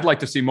 I'd like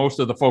to see most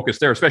of the focus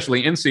there,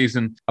 especially in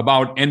season,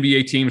 about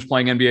NBA teams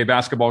playing NBA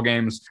basketball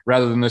games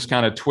rather than this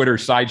kind of Twitter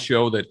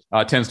sideshow that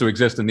tends to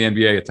exist in the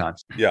NBA at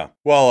times. Yeah.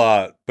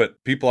 Well,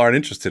 but people aren't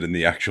interested in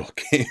the actual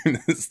game.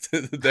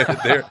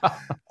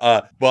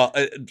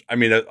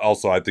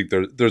 Also, I think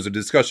there's a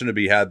discussion to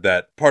be had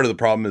that part of the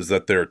problem is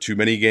that there are too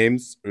many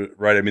games,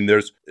 right? I mean,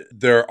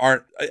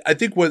 I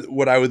think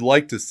what I would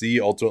like to see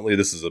ultimately,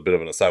 this is a bit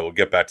of an aside, we'll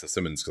get back to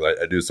Simmons because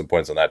I do some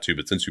points on that too,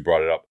 but since you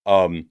brought it up,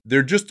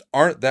 there just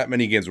aren't that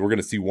many games. We're going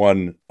to see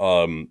one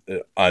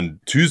on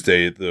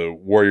Tuesday, the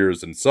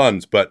Warriors and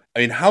Suns, but I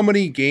mean, how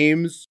many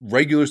games,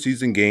 regular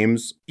season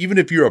games, even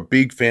if you're a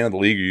big fan of the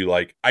league, are you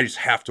like, I just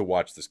have have to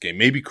watch this game.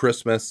 Maybe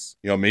Christmas,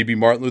 maybe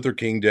Martin Luther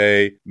King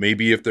Day,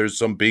 maybe if there's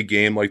some big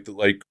game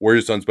like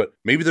Warriors Suns, but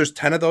maybe there's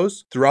 10 of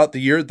those throughout the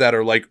year that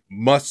are like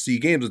must-see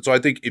games. And so I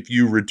think if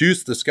you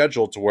reduce the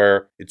schedule to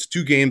where it's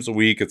 2 games a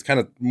week, it's kind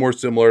of more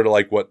similar to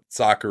like what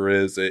soccer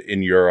is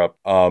in Europe.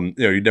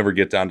 You'd never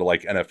get down to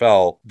like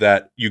NFL,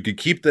 that you could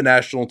keep the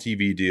national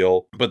TV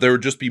deal, but there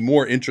would just be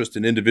more interest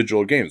in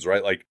individual games,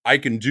 right? Like I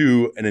can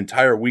do an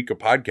entire week of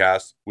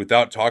podcasts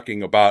without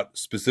talking about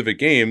specific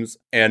games.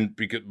 And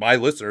because my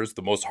listeners,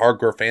 the most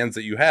hardcore fans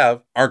that you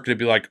have, aren't going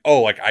to be like,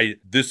 oh, like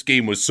this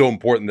game was so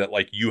important that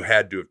like you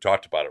had to have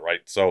talked about it,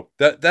 right? So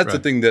that's right. The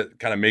thing that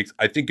kind of makes,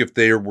 I think if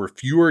there were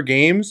fewer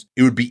games,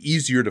 it would be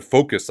easier to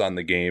focus on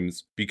the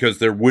games because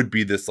there would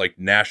be this like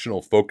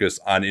national focus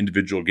on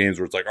individual games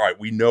where it's like, all right,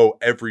 we know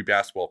every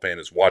basketball fan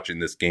is watching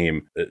this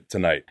game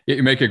tonight.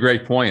 You make a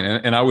great point.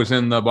 And I was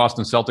in the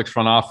Boston Celtics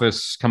front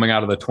office coming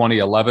out of the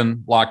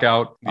 2011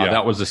 lockout.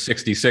 That was a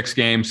 66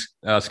 games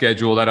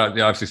schedule that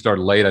obviously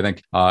started late, I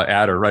think,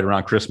 at or right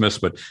around Christmas.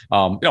 But,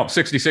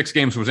 66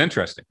 games was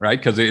interesting, right?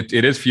 Because it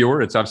is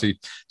fewer. It's obviously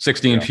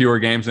 16 fewer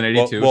games than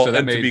 82. Well, so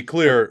that to be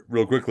clear,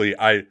 real quickly,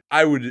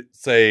 I would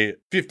say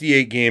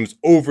 58 games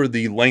over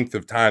the length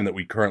of time that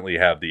we currently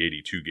have the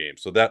 82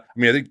 games. So that,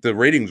 I think the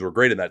ratings were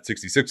great in that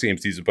 66 game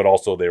season, but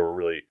also they were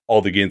really,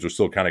 all the games were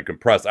still kind of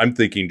compressed. I'm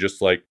thinking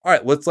just like, all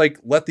right, let's like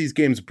let these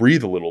games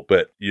breathe a little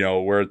bit,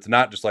 where it's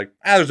not just like,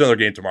 there's another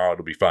game tomorrow,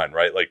 it'll be fun,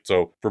 right? Like,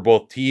 so for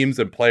both teams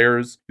and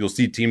players, you'll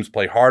see teams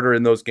play harder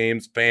in those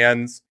games.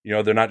 Fans,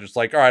 they're not just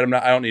like, all right,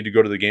 I don't need to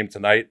go to the game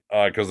tonight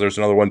because there's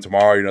another one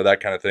tomorrow, that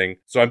kind of thing.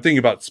 So I'm thinking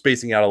about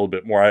spacing out a little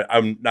bit more.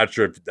 I'm not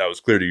sure if that was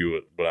clear to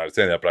you when I was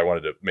saying that, but I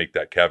wanted to make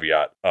that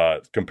caveat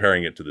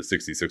comparing it to the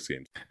 66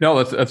 games.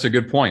 No, that's a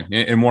good point.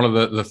 And one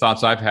of the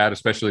thoughts I've had,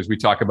 especially as we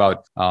talk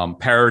about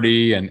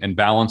parity and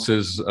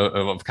balances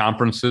of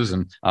conferences,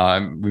 and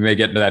we may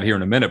get into that here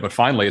in a minute, but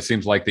finally, it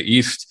seems like the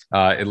East,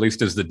 at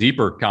least is the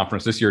deeper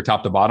conference this year,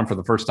 top to bottom for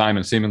the first time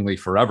in seemingly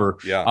forever.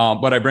 Yeah.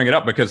 But I bring it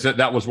up because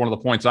that was one of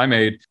the points I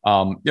made,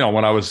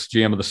 when I was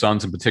GM of the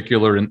Suns in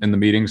particular in the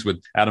meetings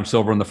with Adam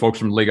Silver and the folks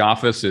from the league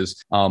office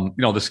is,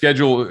 the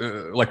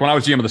schedule, like when I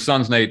was GM of the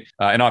Suns, Nate,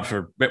 and not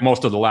for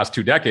most of the last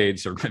 2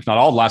 decades, or if not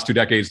all the last 2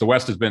 decades, the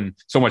West has been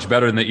so much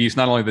better than the East,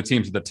 not only the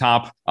teams at the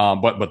top,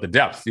 but the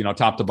depth,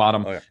 top to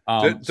bottom. Oh,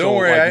 yeah. Don't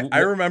worry. I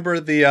remember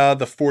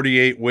the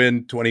 48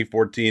 win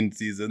 2014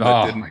 season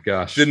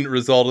that didn't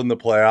result in the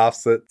playoffs.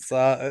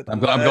 I'm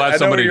glad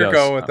somebody does.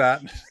 Going with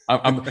that.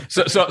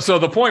 So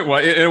the point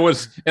was, it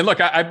was, and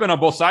look, I've been on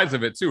both sides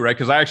of it too, right?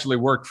 Because I actually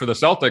worked for the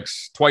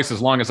Celtics twice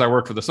as long as I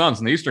worked for the Suns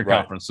in the Eastern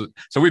Conference.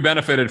 So we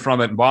benefited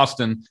from it in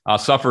Boston,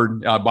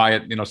 suffered by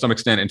it, some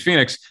extent in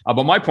Phoenix.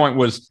 But my point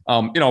was,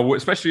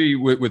 especially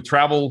with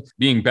travel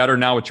being better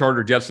now with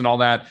charter jets and all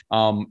that,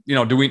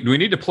 do we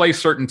need to play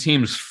certain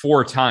teams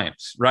 4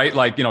 times, right?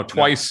 Like,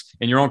 twice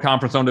in your own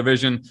conference own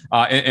division,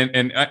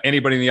 and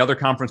anybody in the other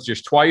conference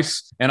just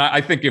twice. And I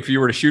think if you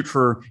were to shoot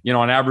for,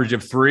 an average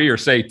of 3 or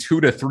say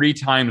 2 to 3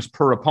 times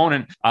per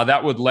opponent,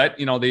 that would let,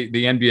 the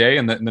NBA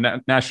and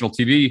the national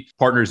TV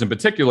partners in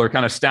particular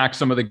kind of stack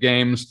some of the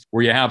games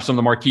where you have some of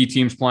the marquee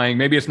teams playing.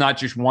 Maybe it's not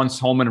just once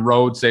home and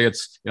road, say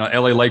it's,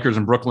 LA Lakers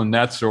and Brooklyn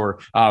Nets or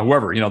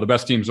whoever, the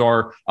best teams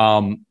are,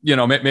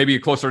 maybe a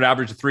closer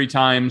average of 3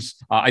 times.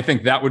 I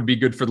think that would be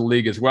good for the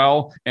league as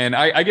well. And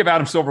I give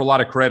Adam Silver a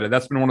lot of credit.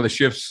 That's been one of the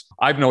shifts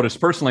I've noticed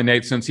personally,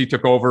 Nate, since he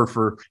took over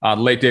for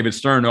late David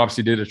Stern, who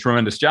obviously did a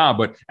tremendous job.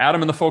 But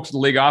Adam and the folks in the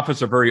league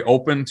office are very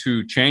open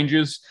to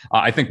changes.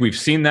 I think we've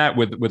seen that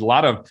with a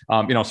lot of,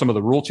 some of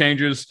the rule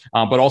changes,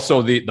 but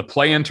also the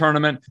play-in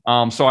tournament.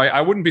 So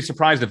I wouldn't be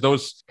surprised if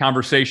those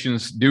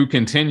conversations do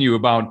continue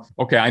about,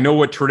 okay, I know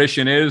what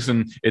tradition is,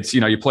 and it's,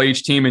 you play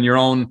each team in your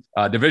own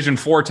division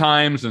 4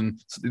 times and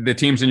the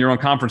teams in your own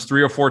conference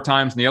 3 or 4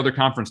 times and the other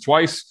conference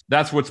twice.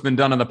 That's what's been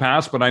done in the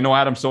past. But I know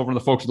Adam Silver and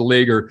the folks of the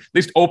league are at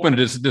least open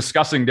to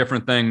discussing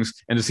different things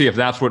and to see if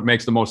that's what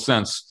makes the most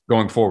sense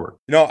going forward.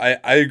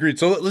 I agree.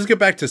 So let's get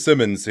back to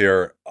Simmons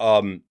here.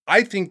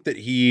 I think that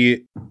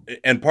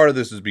and part of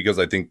this is because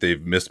I think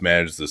they've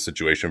mismanaged the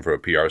situation from a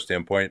PR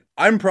standpoint.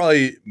 I'm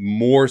probably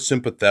more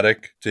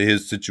sympathetic to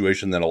his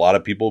situation than a lot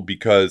of people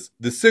because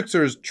the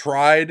Sixers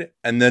tried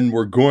and then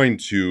were going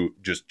to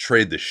just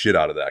trade the shit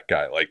out of that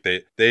guy. Like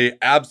they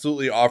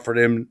absolutely offered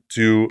him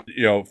to,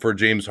 for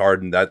James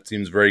Harden. That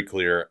seems very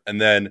clear. And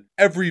then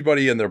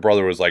everybody and their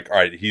brother was like, all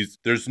right,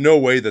 there's no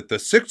way that the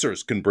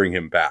Sixers can bring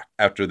him back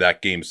after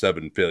that Game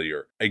 7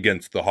 failure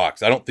against the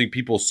Hawks. I don't think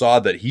people saw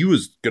that he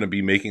was going to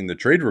be making the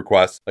trade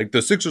request. Like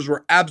the Sixers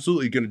were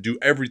absolutely going to do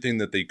everything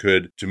that they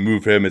could to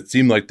move him. It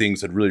seemed like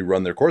things had really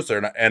run their course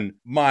there. And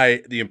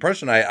the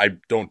impression, I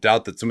don't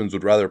doubt that Simmons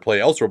would rather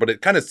play elsewhere, but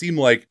it kind of seemed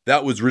like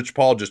that was Rich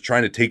Paul just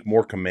trying to take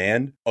more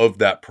command of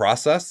that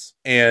process.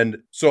 And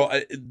so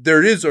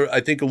there is,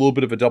 I think, a little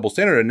bit of a double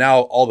standard. And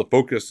now all the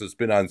focus has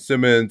been on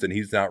Simmons and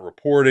he's not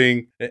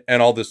reporting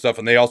and all this stuff.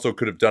 And they also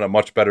could have done a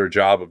much better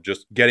job of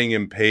just getting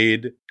him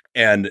paid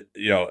And,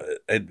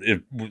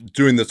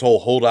 doing this whole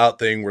holdout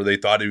thing where they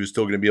thought he was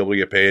still going to be able to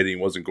get paid and he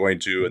wasn't going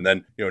to. And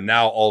then,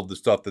 now all of the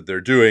stuff that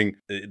they're doing,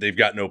 they've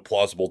got no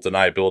plausible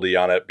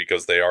deniability on it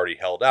because they already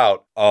held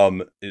out.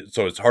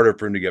 So it's harder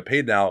for him to get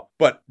paid now.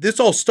 But this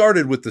all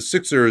started with the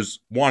Sixers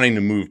wanting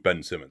to move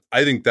Ben Simmons.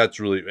 I think that's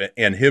really,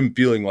 and him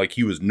feeling like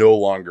he was no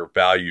longer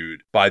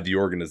valued by the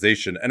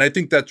organization. And I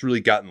think that's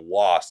really gotten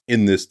lost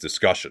in this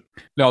discussion.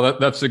 No,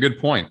 that's a good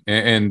point.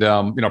 And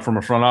from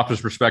a front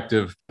office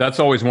perspective, that's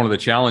always one of the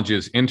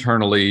challenges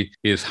internally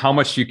is how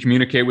much you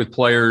communicate with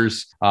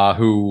players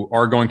who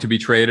are going to be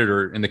traded,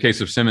 or in the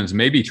case of Simmons,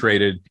 may be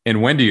traded,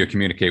 and when do you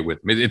communicate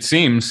with them? It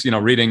seems,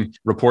 reading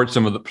reports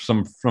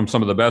from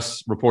some of the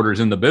best reporters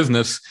in the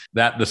business,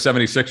 that the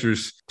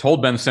 76ers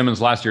told Ben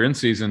Simmons last year in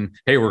season,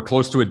 hey, we're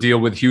close to a deal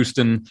with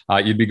Houston.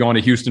 You'd be going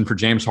to Houston for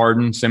James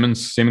Harden.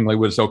 Simmons seemingly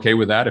was okay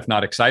with that, if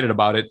not excited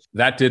about it.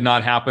 That did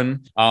not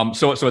happen.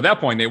 So at that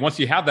point, once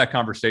you have that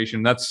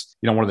conversation, that's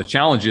one of the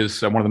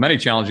challenges, one of the many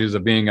challenges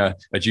of being a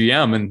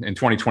GM in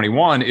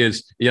 2021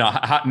 is,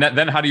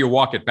 then how do you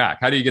walk it back?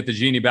 How do you get the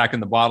genie back in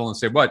the bottle and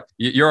say, but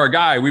you're our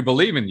guy, we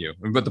believe in you.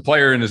 But the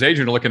player and his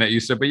agent are looking at you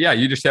and said, but yeah,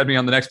 you just had me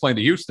on the next plane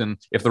to Houston.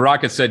 If the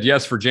Rockets said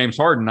yes for James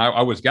Harden,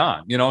 I was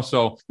gone,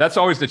 so that's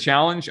always the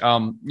challenge.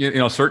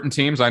 Certain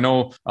teams, I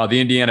know the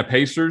Indiana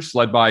Pacers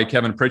led by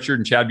Kevin Pritchard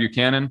and Chad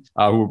Buchanan,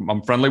 who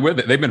I'm friendly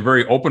with, they've been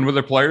very open with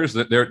their players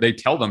that they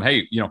tell them,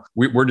 hey,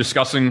 we're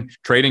discussing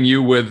trading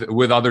you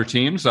with other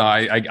teams.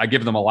 I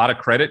give them a lot of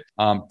credit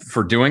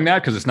for doing that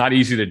because it's not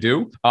easy to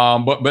do.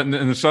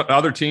 But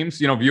other teams,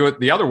 view it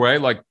the other way,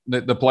 like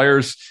the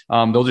players,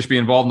 they'll just be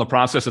involved in the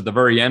process at the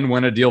very end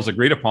when a deal's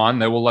agreed upon.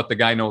 They will let the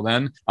guy know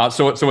then.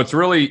 So it's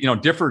really,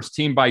 differs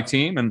team by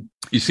team. And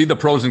you see the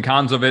pros and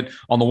cons of it.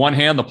 On the one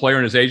hand, the player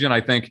and his agent,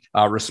 I think,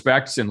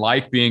 respects and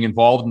like being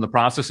involved in the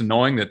process and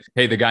knowing that,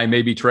 hey, the guy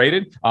may be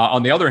traded.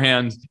 On the other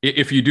hand,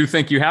 if you do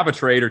think you have a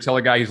trade or tell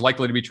a guy he's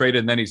likely to be traded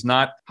and then he's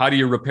not, how do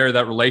you repair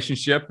that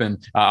relationship? And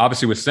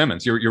obviously with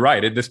Simmons, you're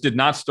right. This did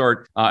not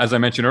start, as I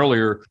mentioned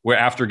earlier, where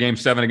after Game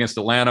 7 against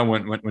Atlanta,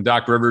 when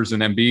Doc Rivers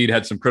and Embiid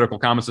had some critical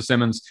comments to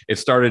Simmons. It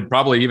started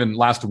probably even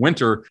last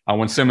winter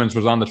when Simmons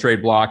was on the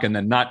trade block and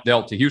then not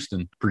dealt to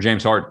Houston for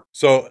James Harden.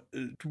 So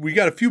we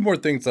got a few more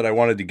things that I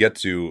wanted to get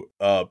to.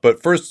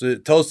 But first,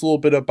 tell us a little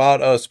bit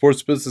about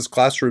Sports Business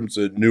Classroom's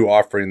a new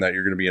offering that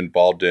you're going to be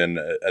involved in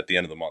at the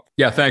end of the month.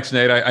 Yeah, thanks,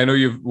 Nate. I know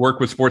you've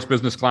worked with Sports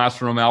Business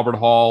Classroom, Albert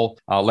Hall,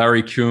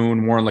 Larry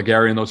Kuhn, Warren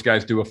Legarian. Those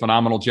guys do a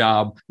phenomenal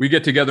job. We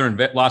get together in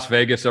Las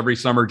Vegas every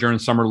summer during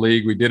Summer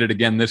League. We did it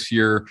again this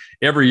year.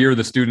 Every year,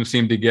 the students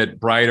seem to get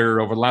brighter.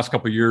 Over the last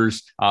couple of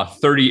years,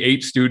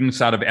 38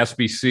 students out of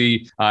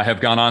SBC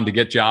have gone on to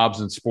get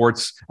jobs in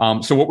sports.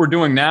 So what we're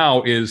doing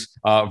now is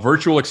a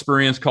virtual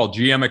experience called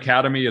GM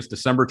Academy. It's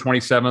December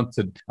 27th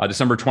to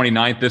December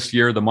 29th this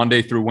year, the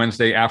Monday through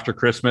Wednesday after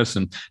Christmas.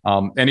 And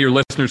any of your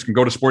listeners can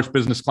go to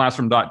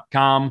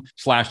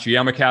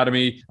sportsbusinessclassroom.com/GM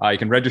Academy. You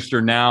can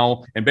register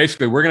now. And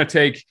basically, we're going to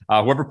take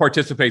whoever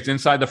participates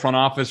inside the front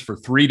office for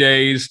 3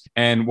 days.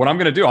 And what I'm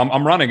going to do,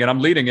 I'm running it, I'm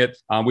leading it.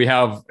 We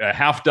have a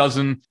half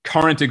dozen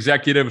current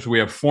executives. We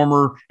have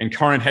former and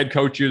current head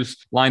coaches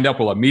lined up.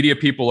 We'll have media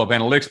people, we'll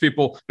have analytics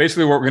people.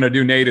 Basically, what we're going to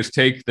do, Nate, is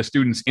take the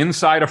students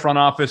inside a front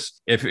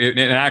office and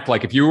act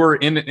like if you were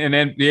in an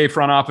NBA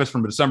front office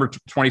from December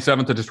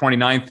 27th to the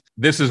 29th,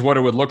 this is what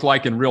it would look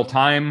like in real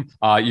time.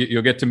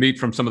 You'll get to meet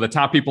from some of the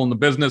top people in the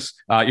business.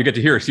 You get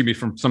to hear,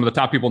 from some of the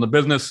top people in the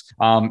business.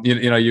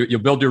 You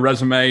build your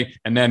resume,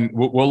 and then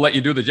we'll let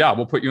you do the job.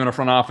 We'll put you in a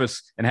front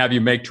office and have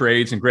you make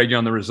trades and grade you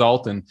on the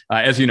result. And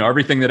as you know,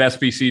 everything that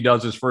SBC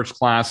does is first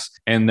class,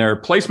 and their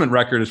placement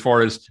record as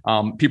far as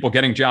people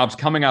getting jobs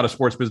coming out of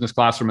Sports Business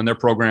Classroom and their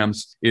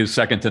programs is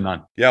second to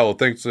none. Yeah, well,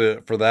 thanks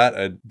for that.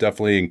 I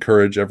definitely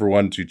encourage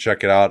everyone to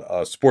check it out,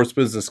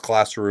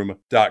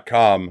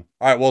 sportsbusinessclassroom.com.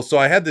 All right, well, so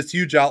I had this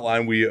huge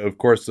outline. We, of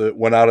course,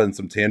 went out on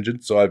some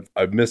tangents, so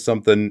I've missed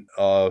something,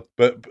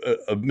 but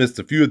I've missed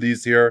a few of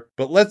these here.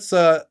 But let's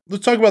talk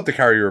about the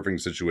Kyrie Irving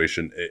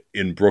situation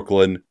in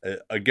Brooklyn.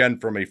 Again,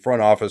 from a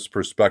front office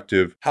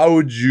perspective, how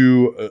would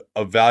you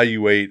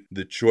evaluate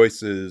the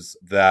choices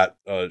that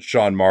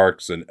Sean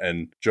Marks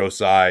and Joe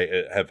Tsai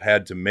have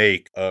had to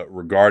make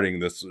regarding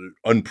this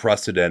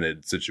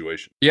unprecedented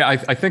situation? Yeah,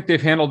 I think they've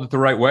handled it the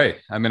right way.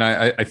 I mean,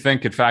 I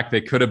think, in fact,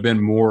 they could have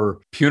been more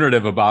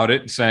punitive about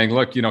it, saying,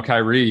 look,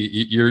 Kyrie,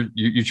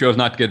 you chose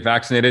not to get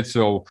vaccinated,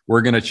 so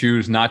we're going to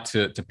choose not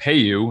to pay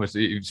you,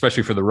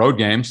 especially for the road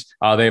games.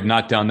 They have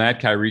not done that.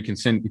 Kyrie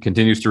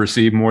continues to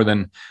receive more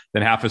than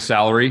half his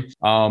salary.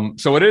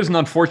 So it is an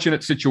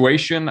unfortunate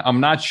situation. I'm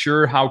not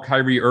sure how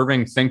Kyrie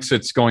Irving thinks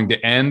it's going to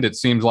end. It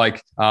seems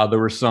like there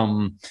were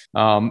some,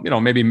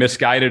 maybe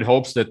misguided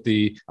hopes that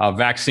the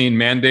vaccine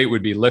mandate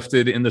would be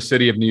lifted in the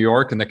city of New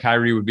York and that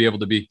Kyrie would be able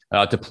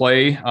to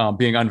play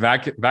being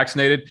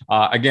unvaccinated.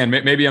 Again,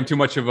 maybe I'm too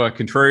much of a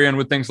contrarian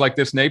with things like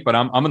this, Nate, but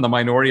I'm in the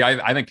minority.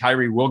 I think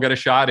Kyrie will get a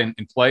shot and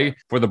play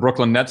for the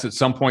Brooklyn Nets at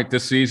some point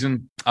this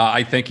season.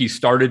 I think he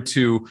started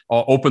to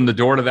open the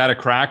door to that a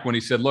crack when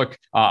he said, look,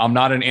 I'm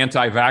not an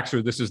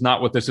anti-vaxxer. This is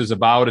not what this is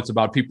about. It's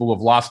about people who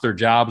have lost their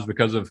jobs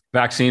because of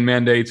vaccine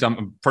mandates.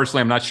 I'm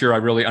not sure I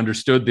really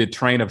understood the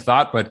train of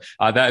thought, but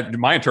that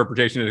my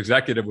interpretation as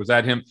executive was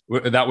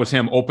that was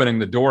him opening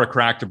the door a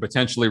crack to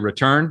potentially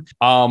return.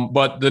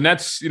 But the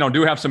Nets,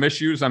 do have some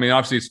issues. I mean,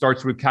 obviously it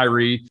starts with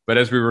Kyrie, but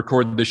as we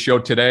record this show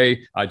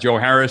today, Joe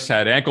Harris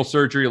had ankle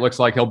surgery. It looks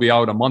like he'll be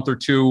out a month or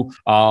two.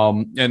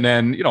 And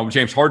then,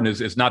 James Harden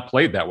is not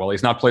played that well.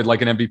 He's not played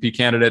like an MVP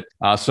candidate.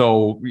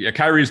 So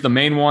Kyrie's the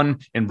main one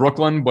in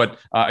Brooklyn. But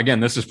again,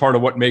 this is part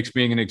of what makes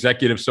being an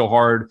executive so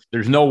hard.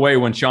 There's no way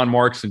when Sean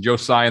Marks and Joe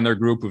Tsai and their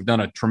group who've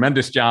done a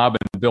tremendous job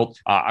and built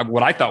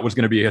what I thought was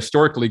going to be a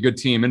historically good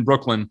team in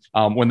Brooklyn,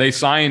 when they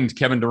signed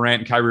Kevin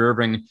Durant and Kyrie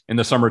Irving in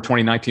the summer of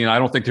 2019, I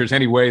don't think there's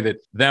any way that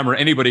them or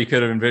anybody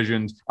could have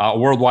envisioned a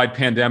worldwide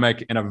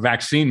pandemic and a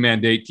vaccine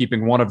mandate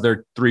keeping one of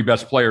their three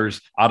best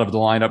players out of the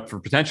lineup for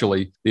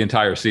potentially the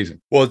entire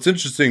season. Well, it's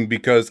interesting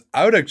because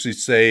I would actually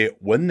say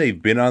when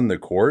they've been on the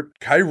court,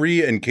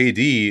 Kyrie and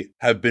KD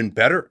have been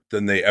better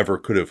than they ever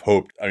could have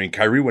hoped. I mean,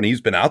 Kyrie, when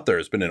he's been out there,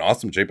 has been in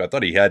awesome shape. I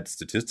thought he had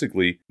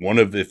statistically one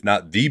of, if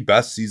not the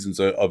best seasons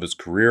of his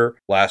career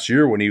last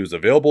year when he was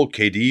available.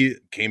 KD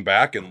came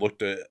back and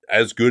looked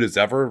as good as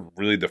ever,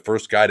 really the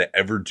first guy to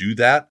ever do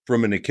that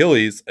from an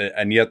Achilles.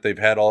 And yet they've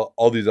had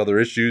all these other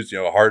issues.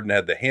 Harden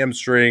had the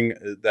hamstring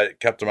that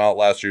kept him out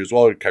last year as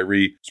well.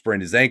 Kyrie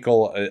sprained his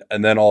ankle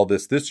and then all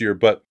this year.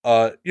 But,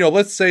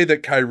 let's say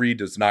that Kyrie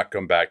does not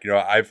come back.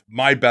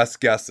 My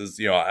best guess is,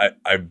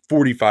 I've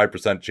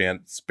 45%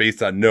 chance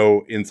based on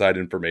no inside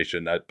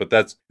information. But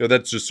that's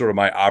just sort of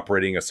my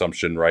operating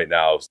assumption right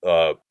now.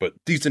 But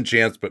decent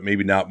chance, but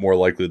maybe not, more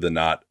likely than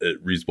not.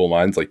 Reasonable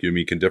minds like you and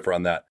me can differ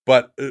on that.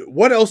 But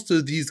what else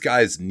do these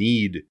guys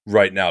need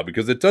right now?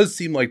 Because it does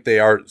seem like they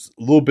are a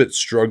little bit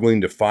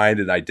struggling to find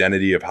an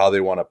identity of how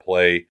they want to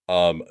play,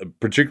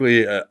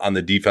 particularly on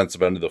the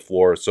defensive end of the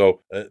floor.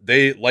 So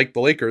they, like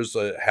the Lakers,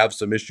 have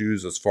some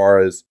issues as far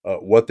as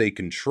what they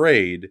can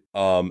trade.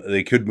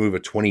 They could move a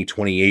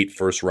 2028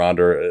 first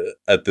rounder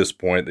at this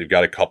point. They've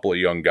got a couple of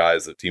young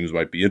guys that teams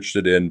might be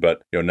interested in,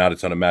 but not a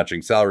ton of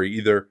matching salary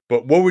either.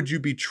 But what would you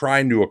be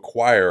trying to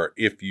acquire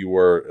if you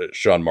were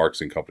Sean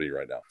Marks and company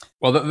right now?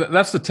 Well,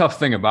 that's the tough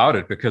thing about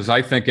it, because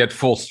I think at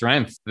full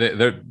strength,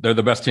 they're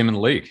the best team in the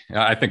league.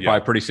 I think by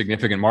a pretty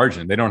significant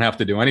margin. They don't have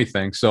to do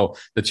anything. So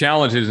the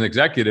challenge as an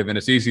executive, and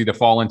it's easy to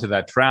fall into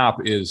that trap,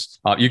 is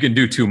you can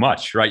do too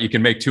much, right? You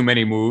can make too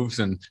many moves,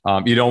 and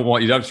you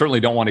certainly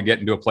don't want to get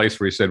into a place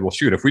where you said, well,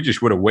 shoot, if we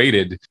just would have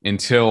waited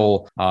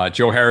until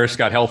Joe Harris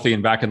got healthy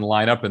and back in the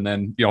lineup, and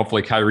then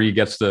hopefully Kyrie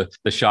gets the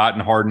shot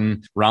and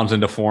Harden rounds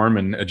into form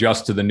and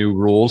adjusts to the new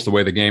rules, the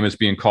way the game is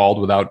being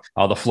called without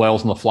the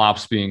flails and the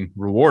flops being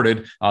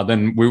rewarded,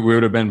 then we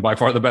would have been by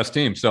far the best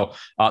team. So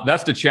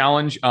that's the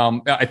challenge.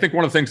 I think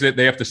one of the things that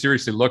they have to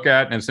seriously look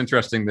at, and it's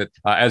interesting that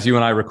as you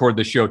and I record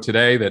this show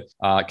today, that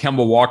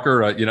Kemba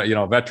Walker,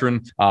 a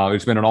veteran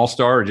who's been an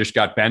all-star, just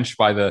got benched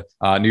by the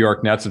New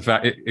York Nets. In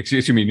fact,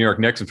 New York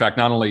Knicks. In fact,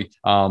 not only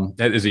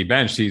is he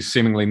benched, he's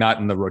seemingly not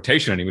in the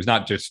rotation, and he was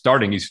not just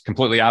starting; he's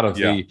completely out of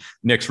the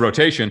Knicks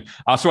rotation.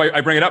 So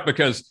I bring it up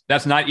because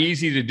that's not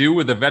easy to do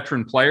with a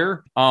veteran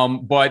player.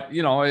 But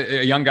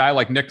a young guy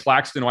like Nick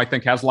Claxton, who I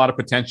think has a lot of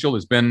potential,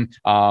 has been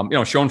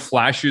shown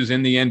flashes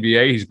in the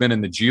NBA. He's been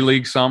in the G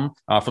League some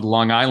for the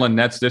Long Island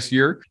Nets this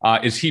year.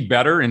 Is he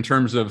better in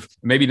terms of,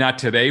 maybe not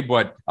today,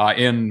 but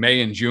in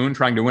May and June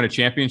trying to win a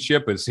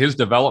championship? Is his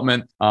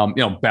development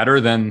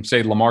better than,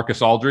 say,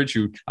 LaMarcus Aldridge,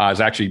 who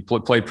has actually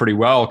played pretty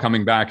well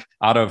coming back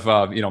out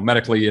of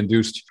medically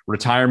induced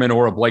retirement,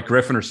 or a Blake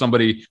Griffin or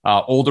somebody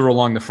older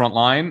along the front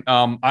line?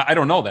 I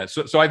don't know that.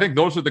 So I think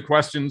those are the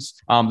questions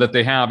that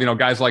they have.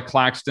 Guys like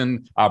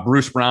Claxton,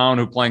 Bruce Brown,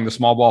 who playing the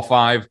small ball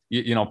five,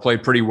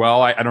 played pretty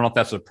well. I don't know if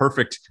that's a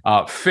perfect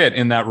fit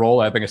in that role.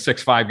 I think a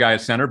 6'5" guy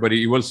at center, but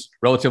he was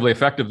relatively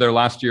effective there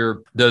last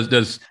year.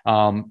 Does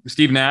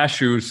Steve Nash,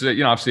 who's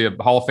obviously a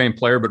Hall of Fame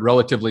player, but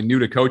relatively new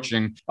to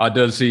coaching,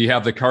 does he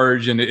have the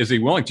courage, and is he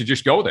willing to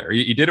just go there?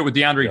 He did it with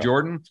DeAndre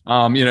Jordan,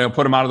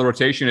 put him out of the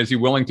rotation. Is he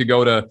willing to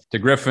go to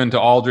Griffin, to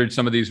Aldridge,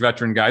 some of these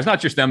veteran guys, not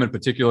just them in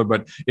particular,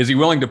 but is he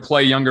willing to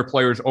play younger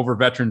players over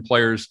veteran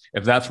players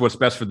if that's what's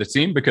best for the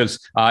team? Because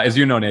as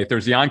you know, Nate,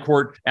 there's the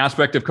on-court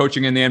aspect of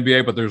coaching in the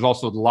NBA, but there's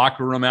also the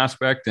locker room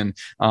aspect. And,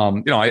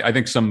 I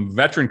think some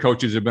veteran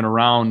coaches have been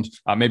around,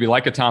 maybe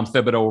like a Tom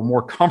Thibodeau, are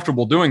more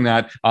comfortable doing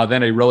that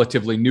than a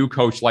relatively new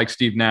coach like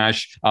Steve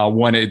Nash,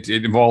 when it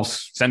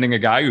involves sending a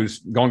guy who's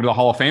going to the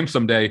Hall of Fame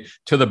someday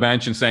to the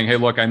bench and saying, hey,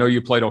 look, I know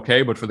you played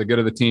okay, but for the good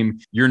of the team,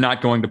 you're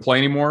not going to play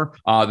anymore.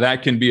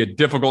 That can be a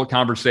difficult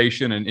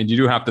conversation, and you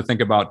do have to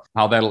think about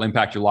how that'll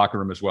impact your locker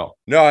room as well.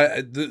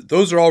 No,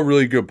 those are all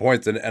really good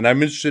points, and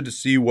I'm interested to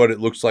see what it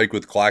looks like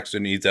with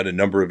Claxton. He's had a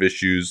number of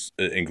issues,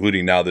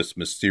 including now this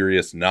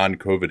mysterious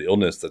non-COVID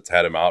illness that's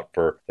had him out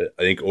for,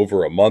 I think,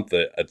 over a month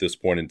at this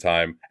point in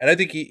time. And I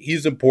think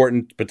he's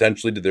important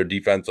potentially to their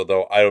defense,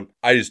 although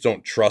I just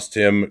don't trust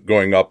him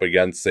going up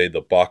against, say,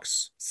 the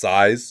Bucks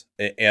size.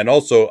 And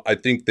also, I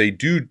think they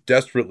do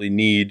desperately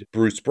need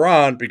Bruce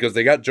Brown because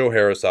they got Joe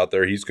Harris out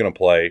there. He's going to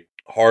play.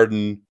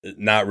 Harden,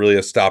 not really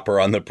a stopper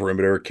on the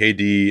perimeter.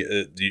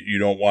 KD, you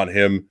don't want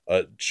him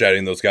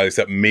shedding those guys,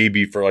 except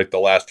maybe for like the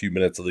last few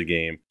minutes of the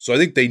game. So I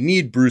think they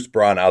need Bruce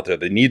Brown out there.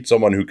 They need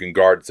someone who can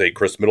guard, say,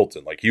 Chris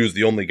Middleton. Like, he was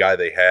the only guy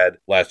they had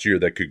last year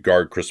that could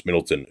guard Chris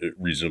Middleton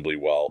reasonably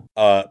well.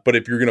 But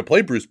if you're going to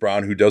play Bruce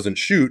Brown, who doesn't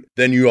shoot,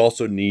 then you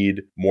also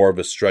need more of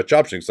a stretch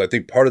option. So I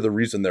think part of the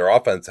reason their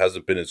offense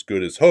hasn't been as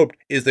good as hoped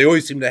is they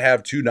always seem to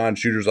have two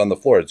non-shooters on the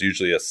floor. It's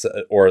usually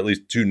or at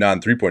least two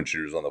non-3-point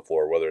shooters on the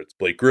floor, whether it's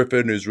Blake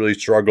Griffin, who's really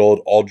struggled.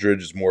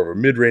 Aldridge is more of a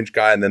mid-range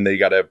guy, and then they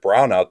got to have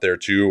Brown out there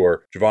too,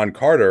 or Javon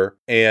Carter.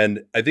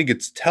 And I think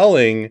it's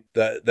telling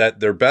that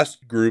their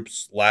best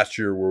groups last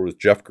year were with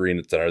Jeff Green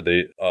at center.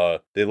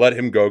 They let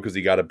him go because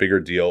he got a bigger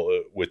deal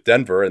with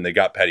Denver, and they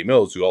got Patty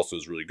Mills, who also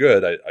is really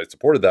good. I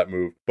supported that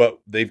move. But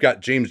they've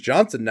got James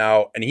Johnson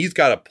now, and he's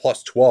got a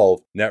plus 12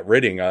 net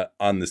rating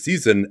on the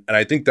season. And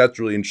I think that's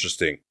really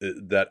interesting.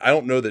 That I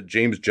don't know that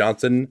James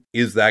Johnson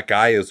is that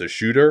guy as a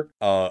shooter,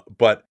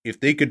 but if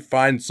they could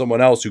find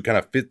someone else who kind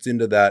of fits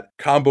into that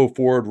combo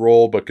forward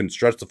role but can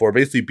stretch the floor,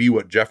 basically be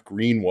what Jeff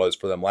Green was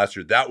for them last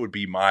year, that would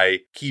be my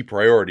key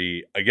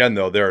priority. Again,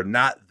 though, there are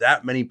not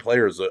that many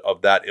players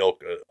of that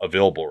ilk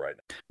available right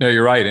now. No,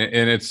 you're right.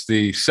 And it's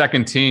the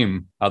second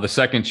team, the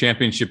second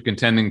championship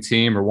contending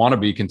team or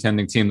wannabe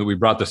contending team that we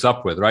brought this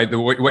up with, right?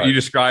 What you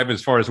describe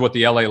as far as what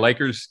the LA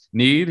Lakers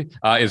need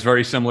is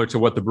very similar to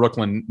what the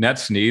Brooklyn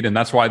Nets need. And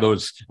that's why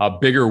those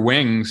bigger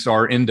wings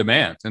are in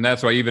demand. And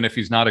that's why even if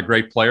he's not a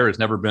great player, has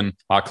never been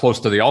close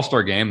to the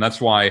All-Star game,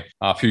 that's why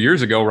a few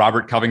years ago,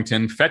 Robert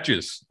Covington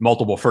fetches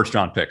multiple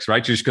first-round picks,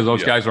 right? Just because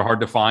those guys are hard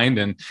to find.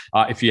 And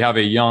if you have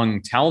a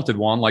young, talented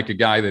one, like a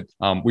guy that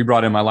we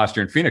brought in my last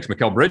year in Phoenix,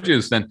 Mikal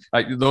Bridges, then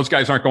those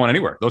guys aren't going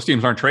anywhere. Those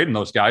teams aren't trading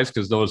those guys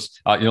because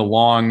those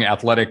long,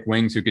 athletic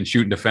wings who can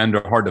shoot and defend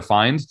are hard to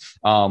find.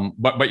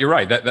 But you're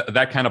right.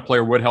 That kind of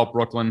player would help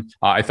Brooklyn.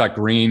 I thought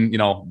Green,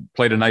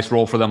 played a nice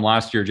role for them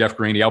last year. Jeff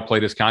Green, he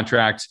outplayed his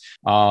contract.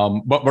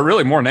 But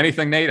really, more than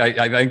anything, Nate,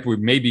 I think we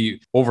may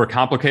be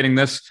overcomplicating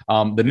this.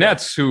 The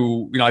Nets,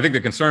 who, I think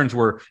the concerns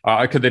were,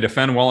 could they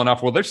defend well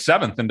enough? Well, they're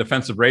 7th in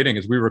defensive rating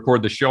as we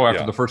record the show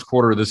after the first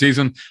quarter of the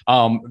season.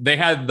 They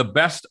had the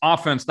best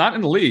offense, not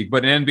in the league,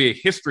 but in NBA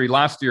history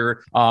last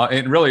year.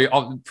 And really,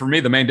 for me,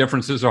 the main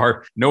differences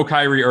are no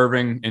Kyrie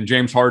Irving, and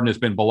James Harden has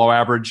been below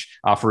average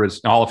for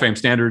his Hall of Fame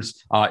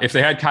standards. If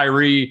they had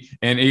Kyrie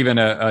and even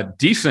a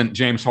decent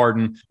James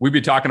Harden, we'd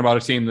be talking about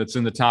a team that's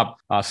in the top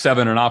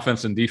 7 in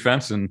offense and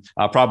defense, and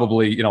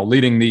probably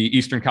leading the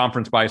Eastern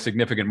Conference by a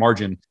significant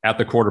margin at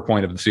the quarter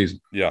point of the season.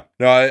 Yeah,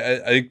 no, I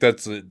think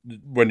that's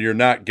when you're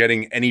not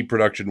getting any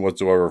production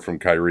whatsoever from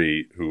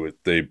Kyrie, who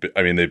they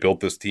built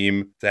this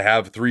team to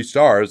have 3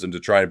 stars and to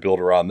try and build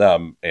around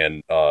them,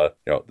 and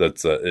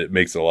that's it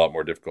makes it a lot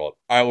more difficult.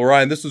 All right, well,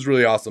 Ryan, this was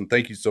really awesome.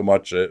 Thank you so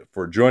much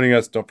for joining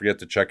us. Don't forget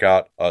to check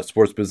out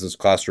Sports Business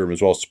Classroom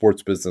as well as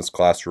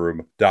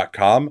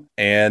sportsbusinessclassroom.com,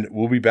 and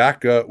we'll be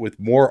back with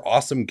more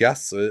awesome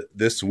guests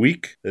this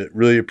week.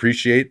 Really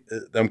appreciate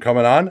them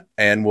coming on,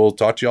 and we'll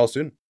talk to you all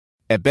soon.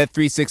 At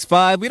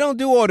Bet365, we don't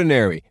do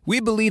ordinary.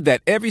 We believe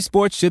that every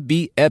sport should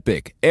be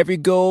epic. Every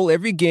goal,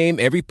 every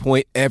game, every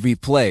point, every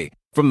play.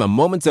 From the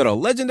moments that are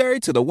legendary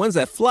to the ones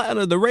that fly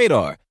under the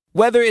radar.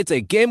 Whether it's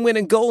a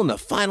game-winning goal in the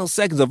final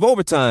seconds of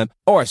overtime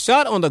or a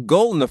shot on the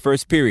goal in the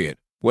first period.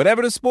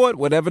 Whatever the sport,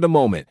 whatever the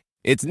moment.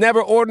 It's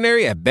never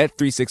ordinary at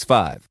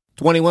Bet365.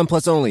 21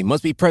 plus only.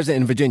 Must be present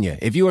in Virginia.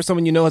 If you or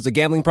someone you know has a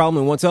gambling problem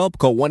and wants help,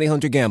 call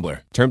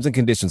 1-800-GAMBLER. Terms and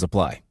conditions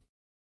apply.